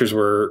the directors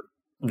were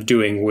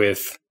doing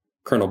with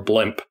Colonel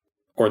Blimp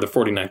or the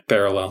 49th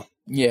Parallel.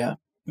 Yeah.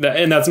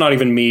 And that's not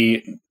even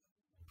me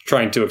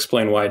trying to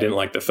explain why I didn't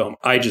like the film.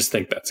 I just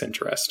think that's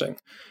interesting.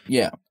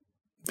 Yeah.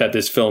 That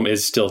this film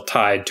is still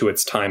tied to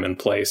its time and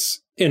place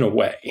in a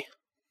way.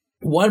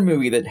 One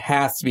movie that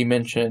has to be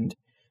mentioned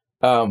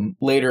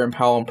later in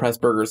Powell and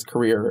Pressburger's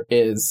career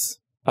is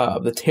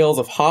The Tales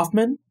of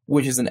Hoffmann,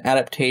 which is an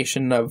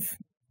adaptation of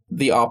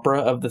the opera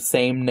of the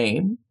same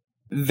name.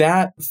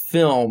 That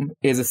film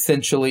is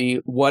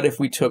essentially what if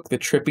we took the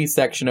trippy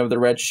section of The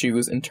Red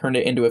Shoes and turned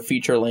it into a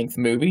feature-length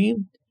movie.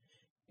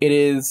 It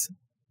is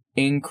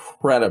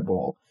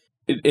incredible.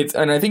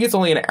 And I think it's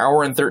only an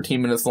hour and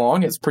 13 minutes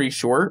long. It's pretty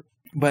short,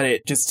 but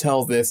it just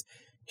tells this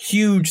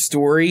huge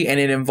story, and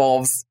it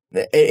involves...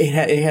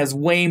 It has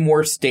way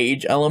more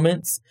stage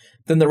elements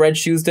than The Red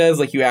Shoes does.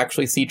 Like, you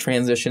actually see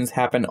transitions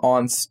happen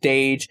on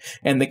stage,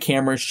 and the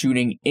camera's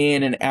shooting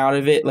in and out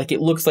of it. Like,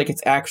 it looks like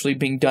it's actually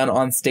being done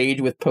on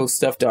stage with post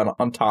stuff done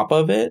on top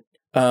of it.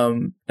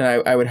 And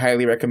I would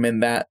highly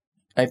recommend that.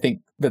 I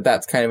think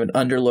that's kind of an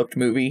underlooked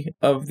movie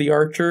of The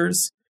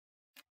Archers.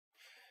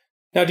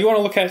 Now, do you want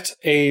to look at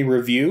a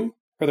review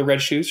for The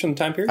Red Shoes from the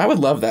time period? I would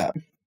love that.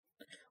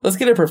 Let's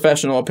get a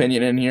professional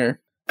opinion in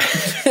here.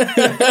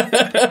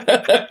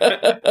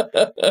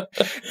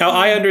 Now,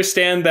 I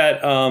understand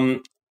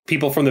that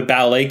people from the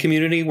ballet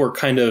community were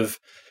kind of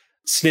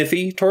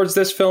sniffy towards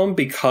this film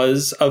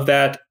because of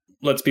that,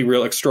 let's be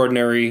real,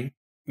 extraordinary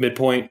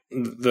midpoint,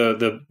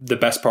 the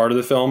best part of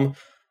the film.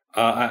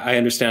 I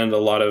understand a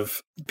lot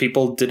of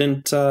people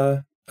didn't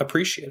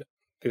appreciate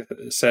it.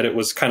 They said it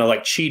was kind of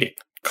like cheating.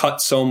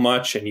 Cut so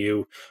much and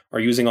you are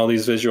using all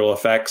these visual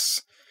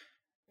effects.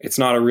 It's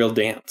not a real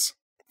dance.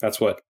 That's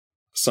what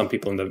some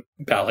people in the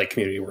ballet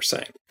community were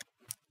saying.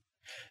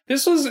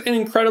 This was an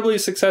incredibly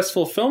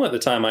successful film at the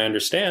time, I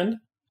understand.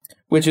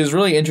 Which is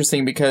really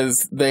interesting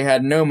because they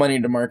had no money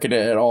to market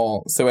it at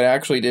all, so it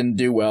actually didn't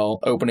do well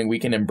opening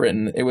weekend in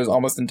Britain. It was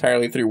almost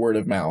entirely through word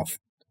of mouth.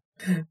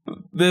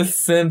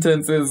 This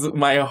sentence is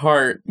my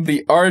heart.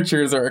 The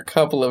Archers are a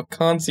couple of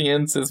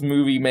conscientious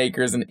movie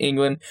makers in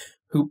England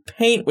who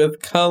paint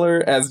with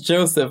color as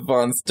Joseph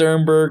von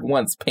Sternberg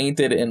once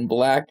painted in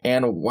black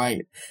and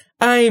white.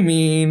 I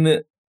mean,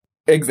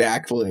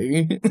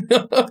 exactly.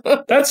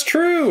 That's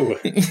true.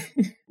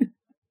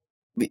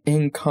 The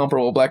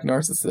incomparable Black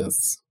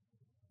Narcissists.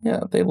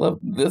 Yeah,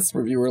 this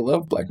reviewer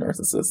loved Black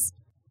Narcissists.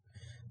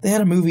 They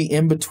had a movie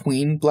in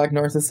between Black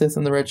Narcissists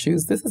and The Red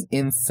Shoes. This is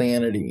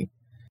insanity.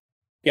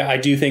 Yeah, I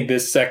do think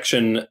this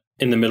section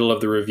in the middle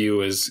of the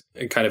review is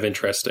kind of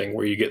interesting,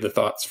 where you get the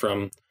thoughts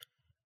from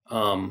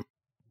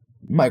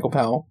Michael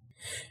Powell.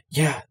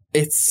 Yeah,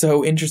 it's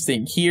so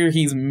interesting. Here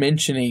he's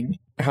mentioning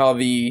how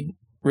the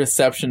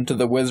reception to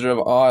The Wizard of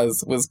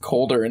Oz was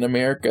colder in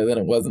America than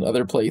it was in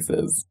other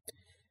places.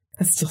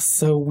 That's still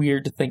so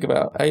weird to think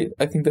about. I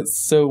think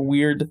that's so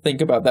weird to think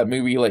about that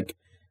movie. Like,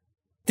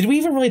 did we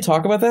even really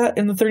talk about that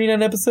in the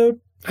 39 episode?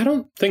 I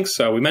don't think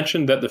so. We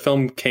mentioned that the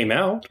film came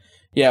out.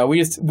 Yeah,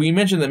 we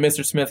mentioned that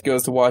Mr. Smith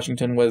Goes to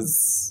Washington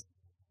was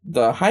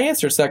the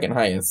highest or second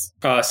highest?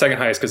 Second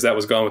highest, because that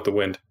was Gone with the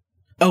Wind.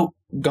 Oh,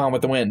 Gone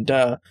with the Wind,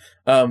 duh.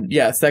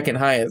 Yeah, second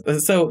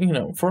highest. So,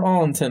 for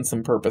all intents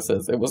and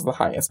purposes, it was the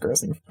highest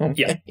grossing film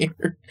that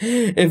year.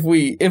 If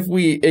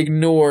we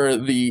ignore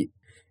the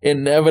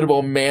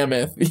inevitable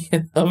mammoth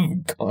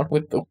of Gone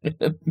with the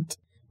Wind.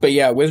 But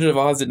yeah, Wizard of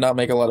Oz did not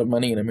make a lot of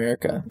money in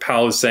America.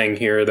 Powell is saying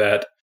here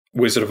that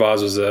Wizard of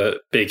Oz was a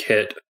big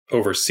hit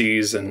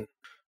overseas, and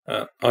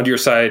on your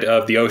side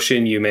of the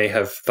ocean, you may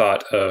have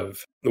thought of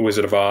The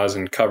Wizard of Oz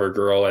and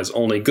CoverGirl as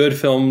only good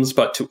films,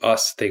 but to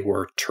us, they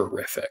were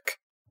terrific.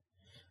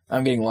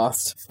 I'm getting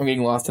lost.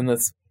 In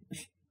this.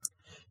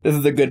 This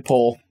is a good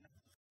poll.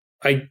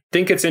 I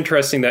think it's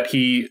interesting that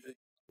he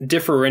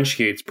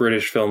differentiates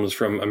British films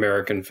from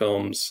American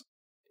films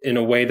in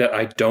a way that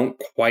I don't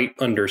quite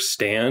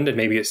understand. And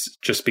maybe it's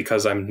just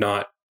because I'm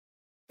not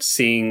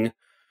seeing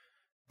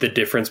the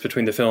difference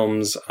between the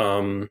films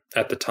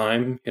at the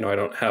time. I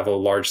don't have a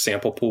large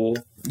sample pool.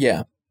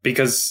 Yeah.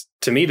 Because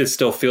to me, this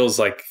still feels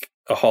like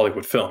a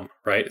Hollywood film,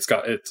 right?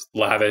 It's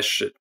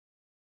lavish.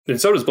 And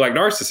so does Black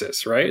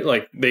Narcissus, right?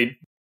 Like they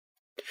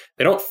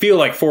don't feel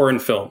like foreign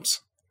films.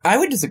 I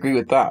would disagree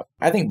with that.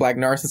 I think Black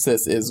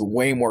Narcissus is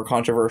way more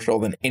controversial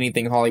than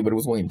anything Hollywood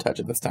was willing to touch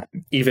at this time.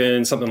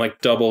 Even something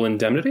like Double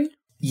Indemnity?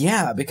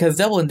 Yeah, because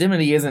Double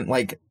Indemnity isn't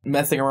like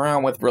messing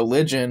around with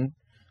religion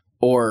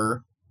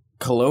or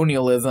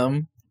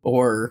colonialism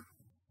or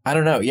I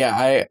don't know.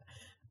 Yeah,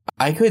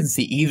 I couldn't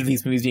see either of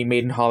these movies being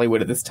made in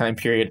Hollywood at this time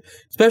period,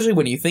 especially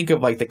when you think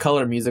of like the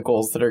color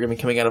musicals that are going to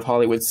be coming out of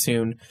Hollywood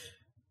soon.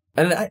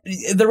 And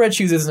The Red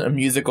Shoes isn't a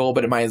musical,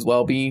 but it might as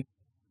well be.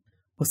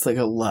 What's like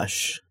a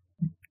lush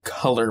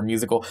color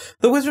musical?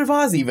 The Wizard of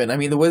Oz even. I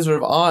mean, The Wizard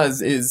of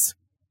Oz it's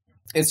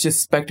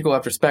just spectacle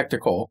after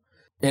spectacle.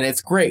 And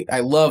it's great.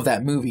 I love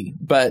that movie.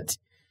 But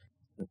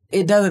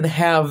it doesn't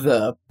have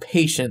the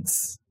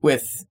patience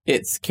with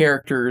its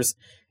characters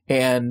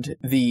and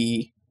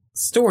the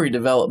story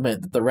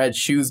development that The Red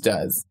Shoes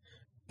does.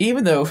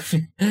 Even though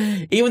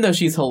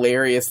she's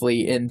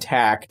hilariously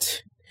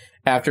intact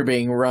after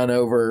being run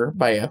over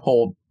by a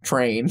whole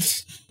train.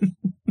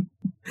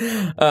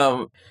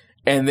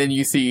 And then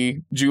you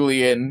see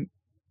Julian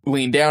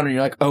lean down and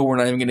you're like, oh, we're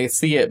not even going to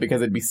see it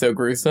because it'd be so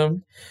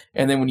gruesome.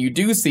 And then when you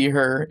do see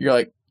her, you're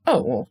like,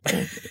 oh, well,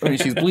 I mean,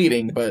 she's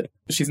bleeding, but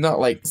she's not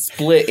like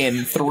split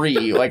in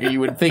three like you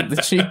would think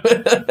that she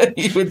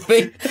you would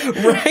think,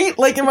 right?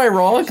 Like, am I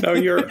wrong? No,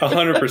 you're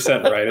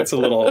 100% right. It's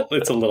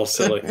a little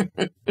silly.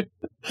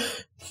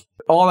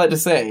 All that to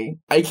say,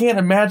 I can't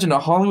imagine a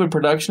Hollywood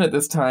production at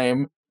this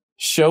time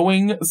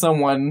showing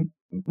someone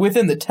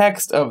within the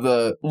text of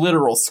the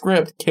literal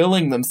script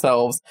killing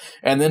themselves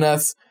and then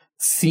us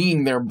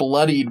seeing their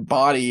bloodied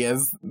body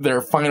as their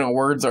final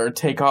words are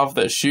take off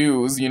the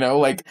shoes,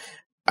 like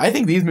I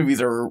think these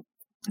movies are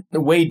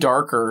way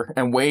darker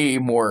and way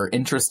more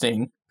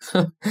interesting,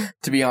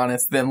 to be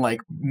honest, than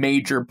like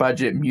major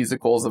budget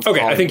musicals of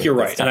Hollywood. I think you're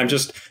right. And I'm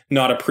just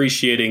not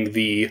appreciating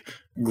the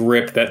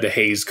grip that the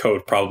Hays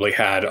Code probably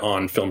had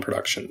on film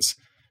productions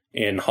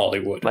in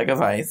Hollywood. Like a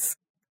vice.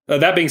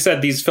 That being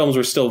said, these films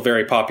were still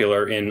very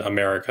popular in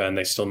America and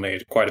they still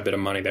made quite a bit of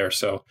money there.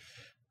 So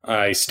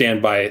I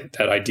stand by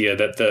that idea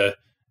that the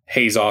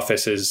Hays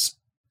office is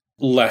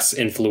less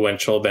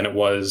influential than it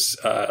was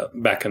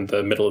back in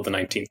the middle of the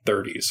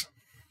 1930s.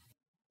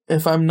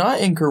 If I'm not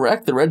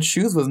incorrect, The Red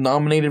Shoes was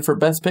nominated for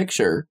Best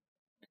Picture.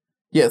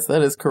 Yes,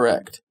 that is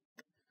correct.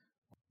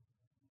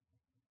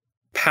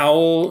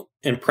 Powell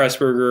and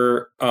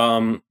Pressburger,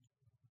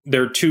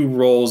 their two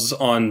roles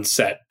on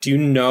set. Do you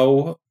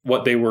know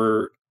what they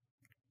were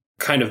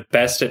kind of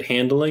best at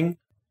handling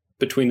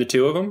between the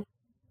two of them?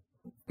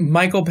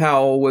 Michael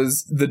Powell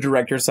was the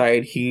director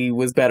side. He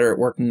was better at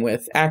working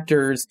with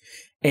actors,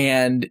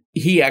 and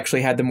he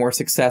actually had the more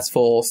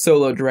successful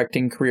solo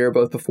directing career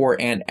both before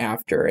and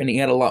after, and he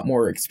had a lot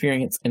more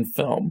experience in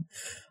film.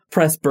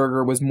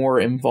 Pressburger was more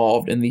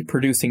involved in the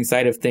producing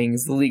side of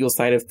things, the legal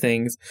side of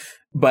things,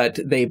 but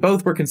they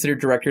both were considered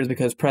directors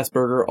because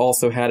Pressburger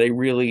also had a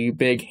really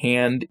big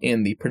hand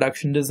in the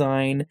production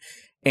design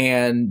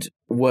and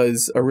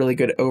was a really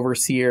good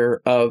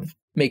overseer of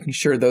making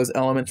sure those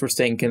elements were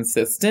staying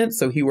consistent.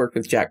 So he worked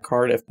with Jack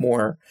Cardiff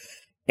more,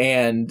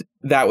 and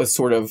that was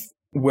sort of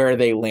where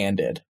they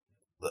landed.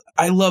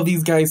 I love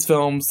these guys'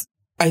 films.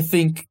 I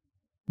think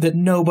that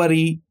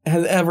nobody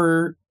has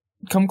ever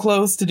come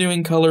close to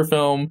doing color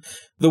film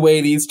the way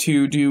these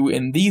two do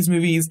in these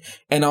movies,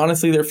 and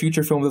honestly their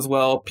future films as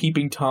well,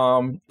 Peeping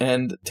Tom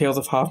and Tales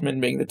of Hoffmann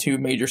being the two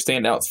major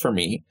standouts for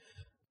me.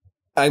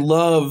 I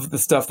love the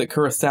stuff that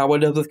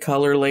Kurosawa does with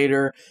color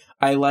later.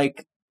 I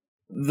like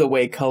the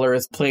way color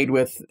is played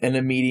with in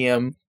a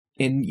medium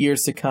in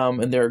years to come,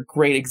 and there are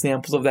great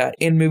examples of that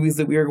in movies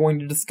that we are going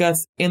to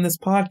discuss in this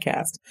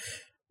podcast.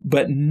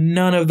 But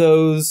none of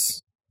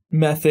those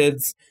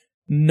methods,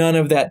 none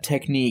of that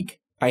technique,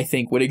 I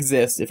think, would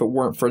exist if it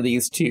weren't for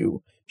these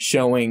two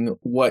showing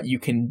what you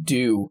can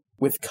do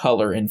with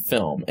color in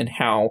film and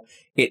how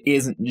it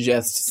isn't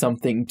just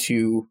something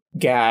to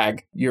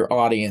gag your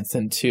audience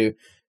and to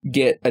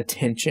get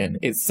attention.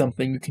 It's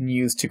something you can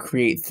use to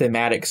create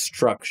thematic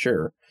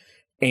structure.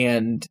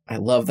 And I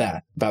love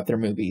that about their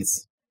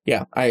movies.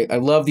 yeah, I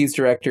love these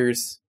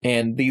directors,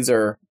 and these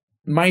are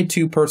my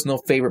two personal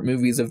favorite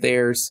movies of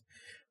theirs,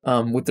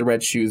 with The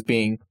Red Shoes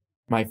being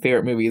my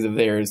favorite movies of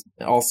theirs.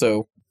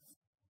 Also,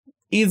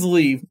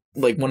 easily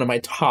like one of my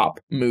top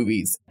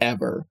movies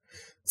ever.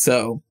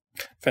 So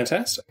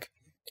fantastic.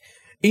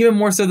 Even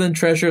more so than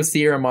Treasure of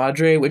Sierra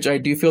Madre, which I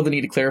do feel the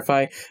need to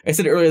clarify. I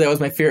said earlier that was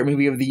my favorite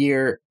movie of the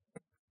year.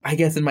 I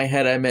guess in my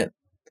head I meant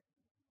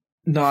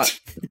not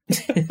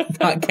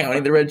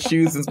counting The Red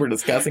Shoes, since we're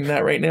discussing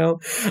that right now.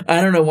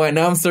 I don't know why.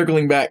 Now I'm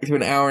circling back to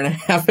an hour and a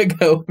half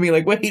ago. I mean,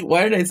 like, wait,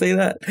 why did I say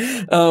that?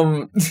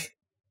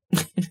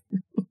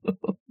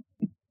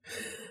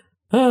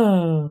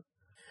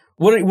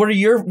 What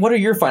are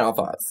your final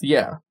thoughts?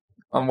 Yeah,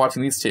 on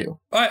watching these two.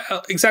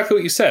 Exactly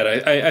what you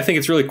said. I think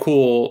it's really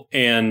cool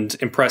and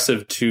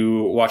impressive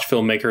to watch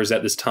filmmakers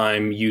at this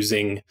time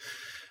using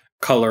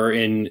color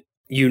in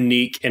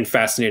unique and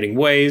fascinating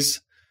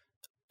ways.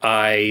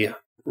 I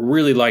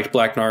really liked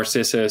Black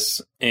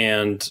Narcissus,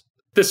 and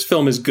this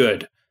film is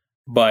good,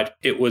 but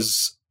it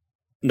was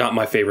not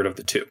my favorite of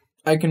the two.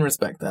 I can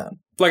respect that.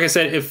 Like I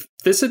said, if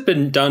this had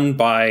been done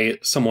by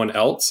someone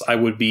else, I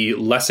would be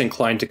less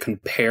inclined to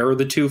compare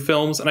the two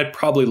films, and I'd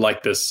probably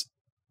like this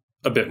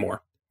a bit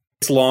more.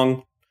 It's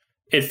long.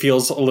 It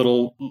feels a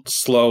little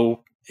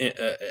slow.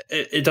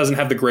 It doesn't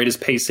have the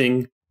greatest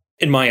pacing,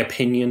 in my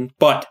opinion,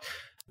 but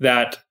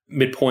that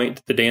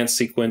midpoint, the dance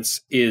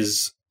sequence,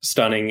 is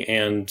stunning,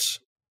 and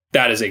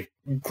that is a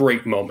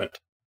great moment.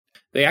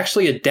 They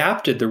actually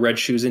adapted The Red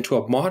Shoes into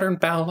a modern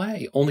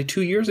ballet only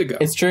 2 years ago.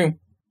 It's true.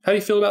 How do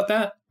you feel about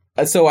that?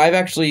 So I've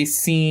actually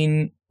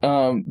seen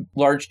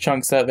large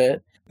chunks of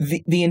it.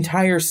 The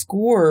entire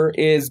score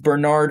is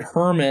Bernard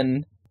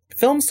Herrmann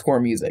film score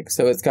music.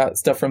 So it's got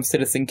stuff from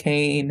Citizen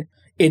Kane.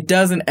 It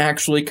doesn't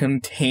actually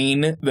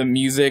contain the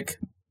music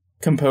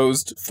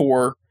composed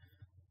for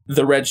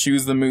The Red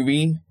Shoes, the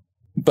movie,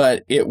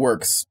 but it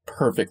works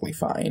perfectly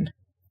fine.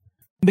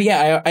 But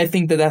yeah, I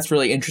think that's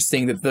really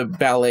interesting that the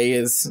ballet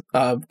is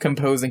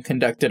composed and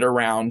conducted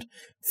around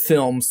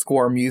film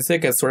score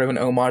music as sort of an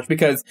homage,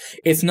 because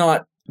it's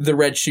not The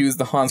Red Shoes,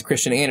 the Hans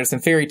Christian Andersen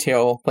fairy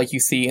tale like you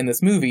see in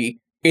this movie.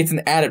 It's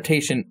an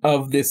adaptation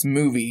of this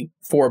movie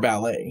for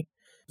ballet.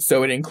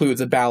 So it includes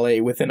a ballet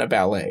within a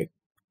ballet.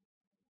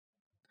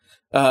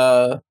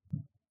 Regardless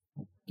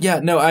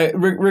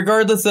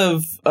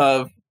of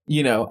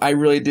I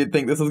really did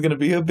think this was going to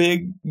be a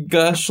big,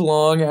 gush,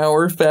 long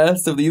hour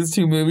fest of these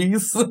two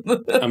movies.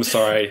 I'm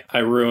sorry. I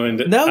ruined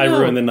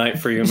the night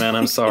for you, man.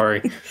 I'm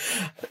sorry.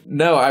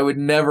 No, I would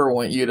never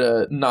want you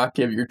to not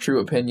give your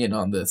true opinion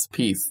on this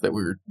piece that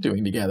we were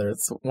doing together.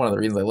 It's one of the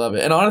reasons I love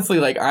it. And honestly,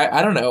 like,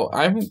 I don't know.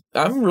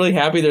 I'm really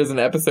happy there's an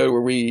episode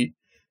where we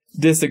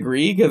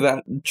disagree, because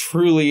that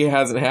truly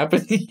hasn't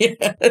happened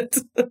yet.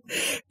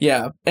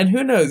 Yeah. And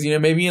who knows,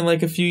 maybe in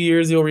like a few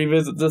years you'll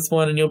revisit this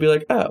one and you'll be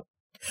like, oh,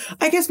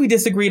 I guess we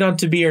disagreed on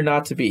To Be or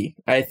Not to Be.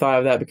 I thought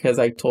of that because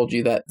I told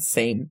you that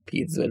same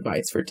piece of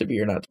advice for To Be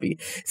or Not to Be.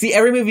 See,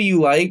 every movie you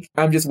like,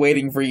 I'm just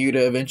waiting for you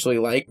to eventually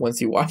like once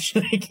you watch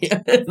it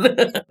again.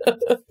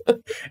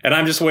 And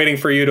I'm just waiting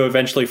for you to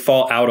eventually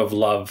fall out of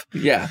love.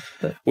 Yeah.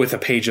 With A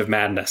Page of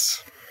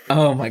Madness.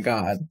 Oh my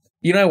God.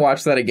 I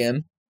watched that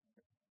again.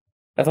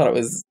 I thought it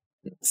was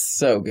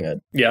so good.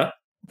 Yeah.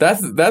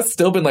 That's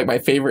still been like my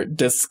favorite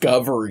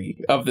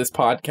discovery of this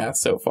podcast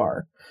so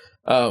far.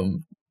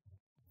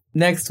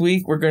 Next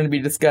week, we're going to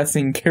be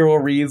discussing Carol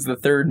Reed's The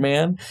Third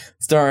Man,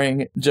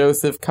 starring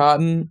Joseph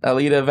Cotten,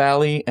 Alida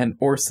Valli, and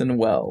Orson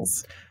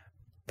Welles.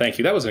 Thank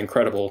you. That was an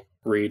incredible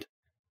read.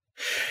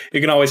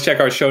 You can always check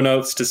our show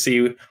notes to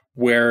see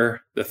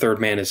where The Third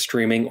Man is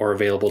streaming or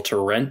available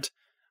to rent.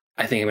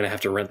 I think I'm going to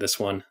have to rent this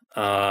one.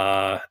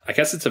 I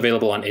guess it's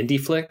available on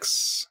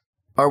IndieFlix.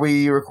 Are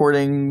we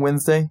recording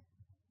Wednesday?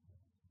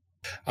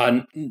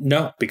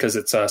 No, because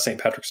it's St.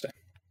 Patrick's Day.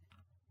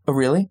 Oh,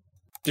 really?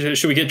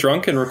 Should we get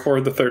drunk and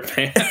record The Third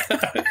Man?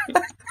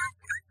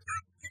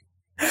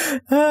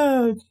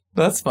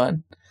 That's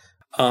fun.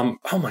 Oh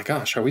my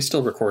gosh, are we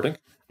still recording?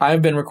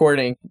 I've been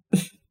recording.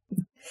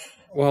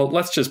 Well,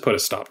 let's just put a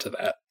stop to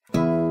that.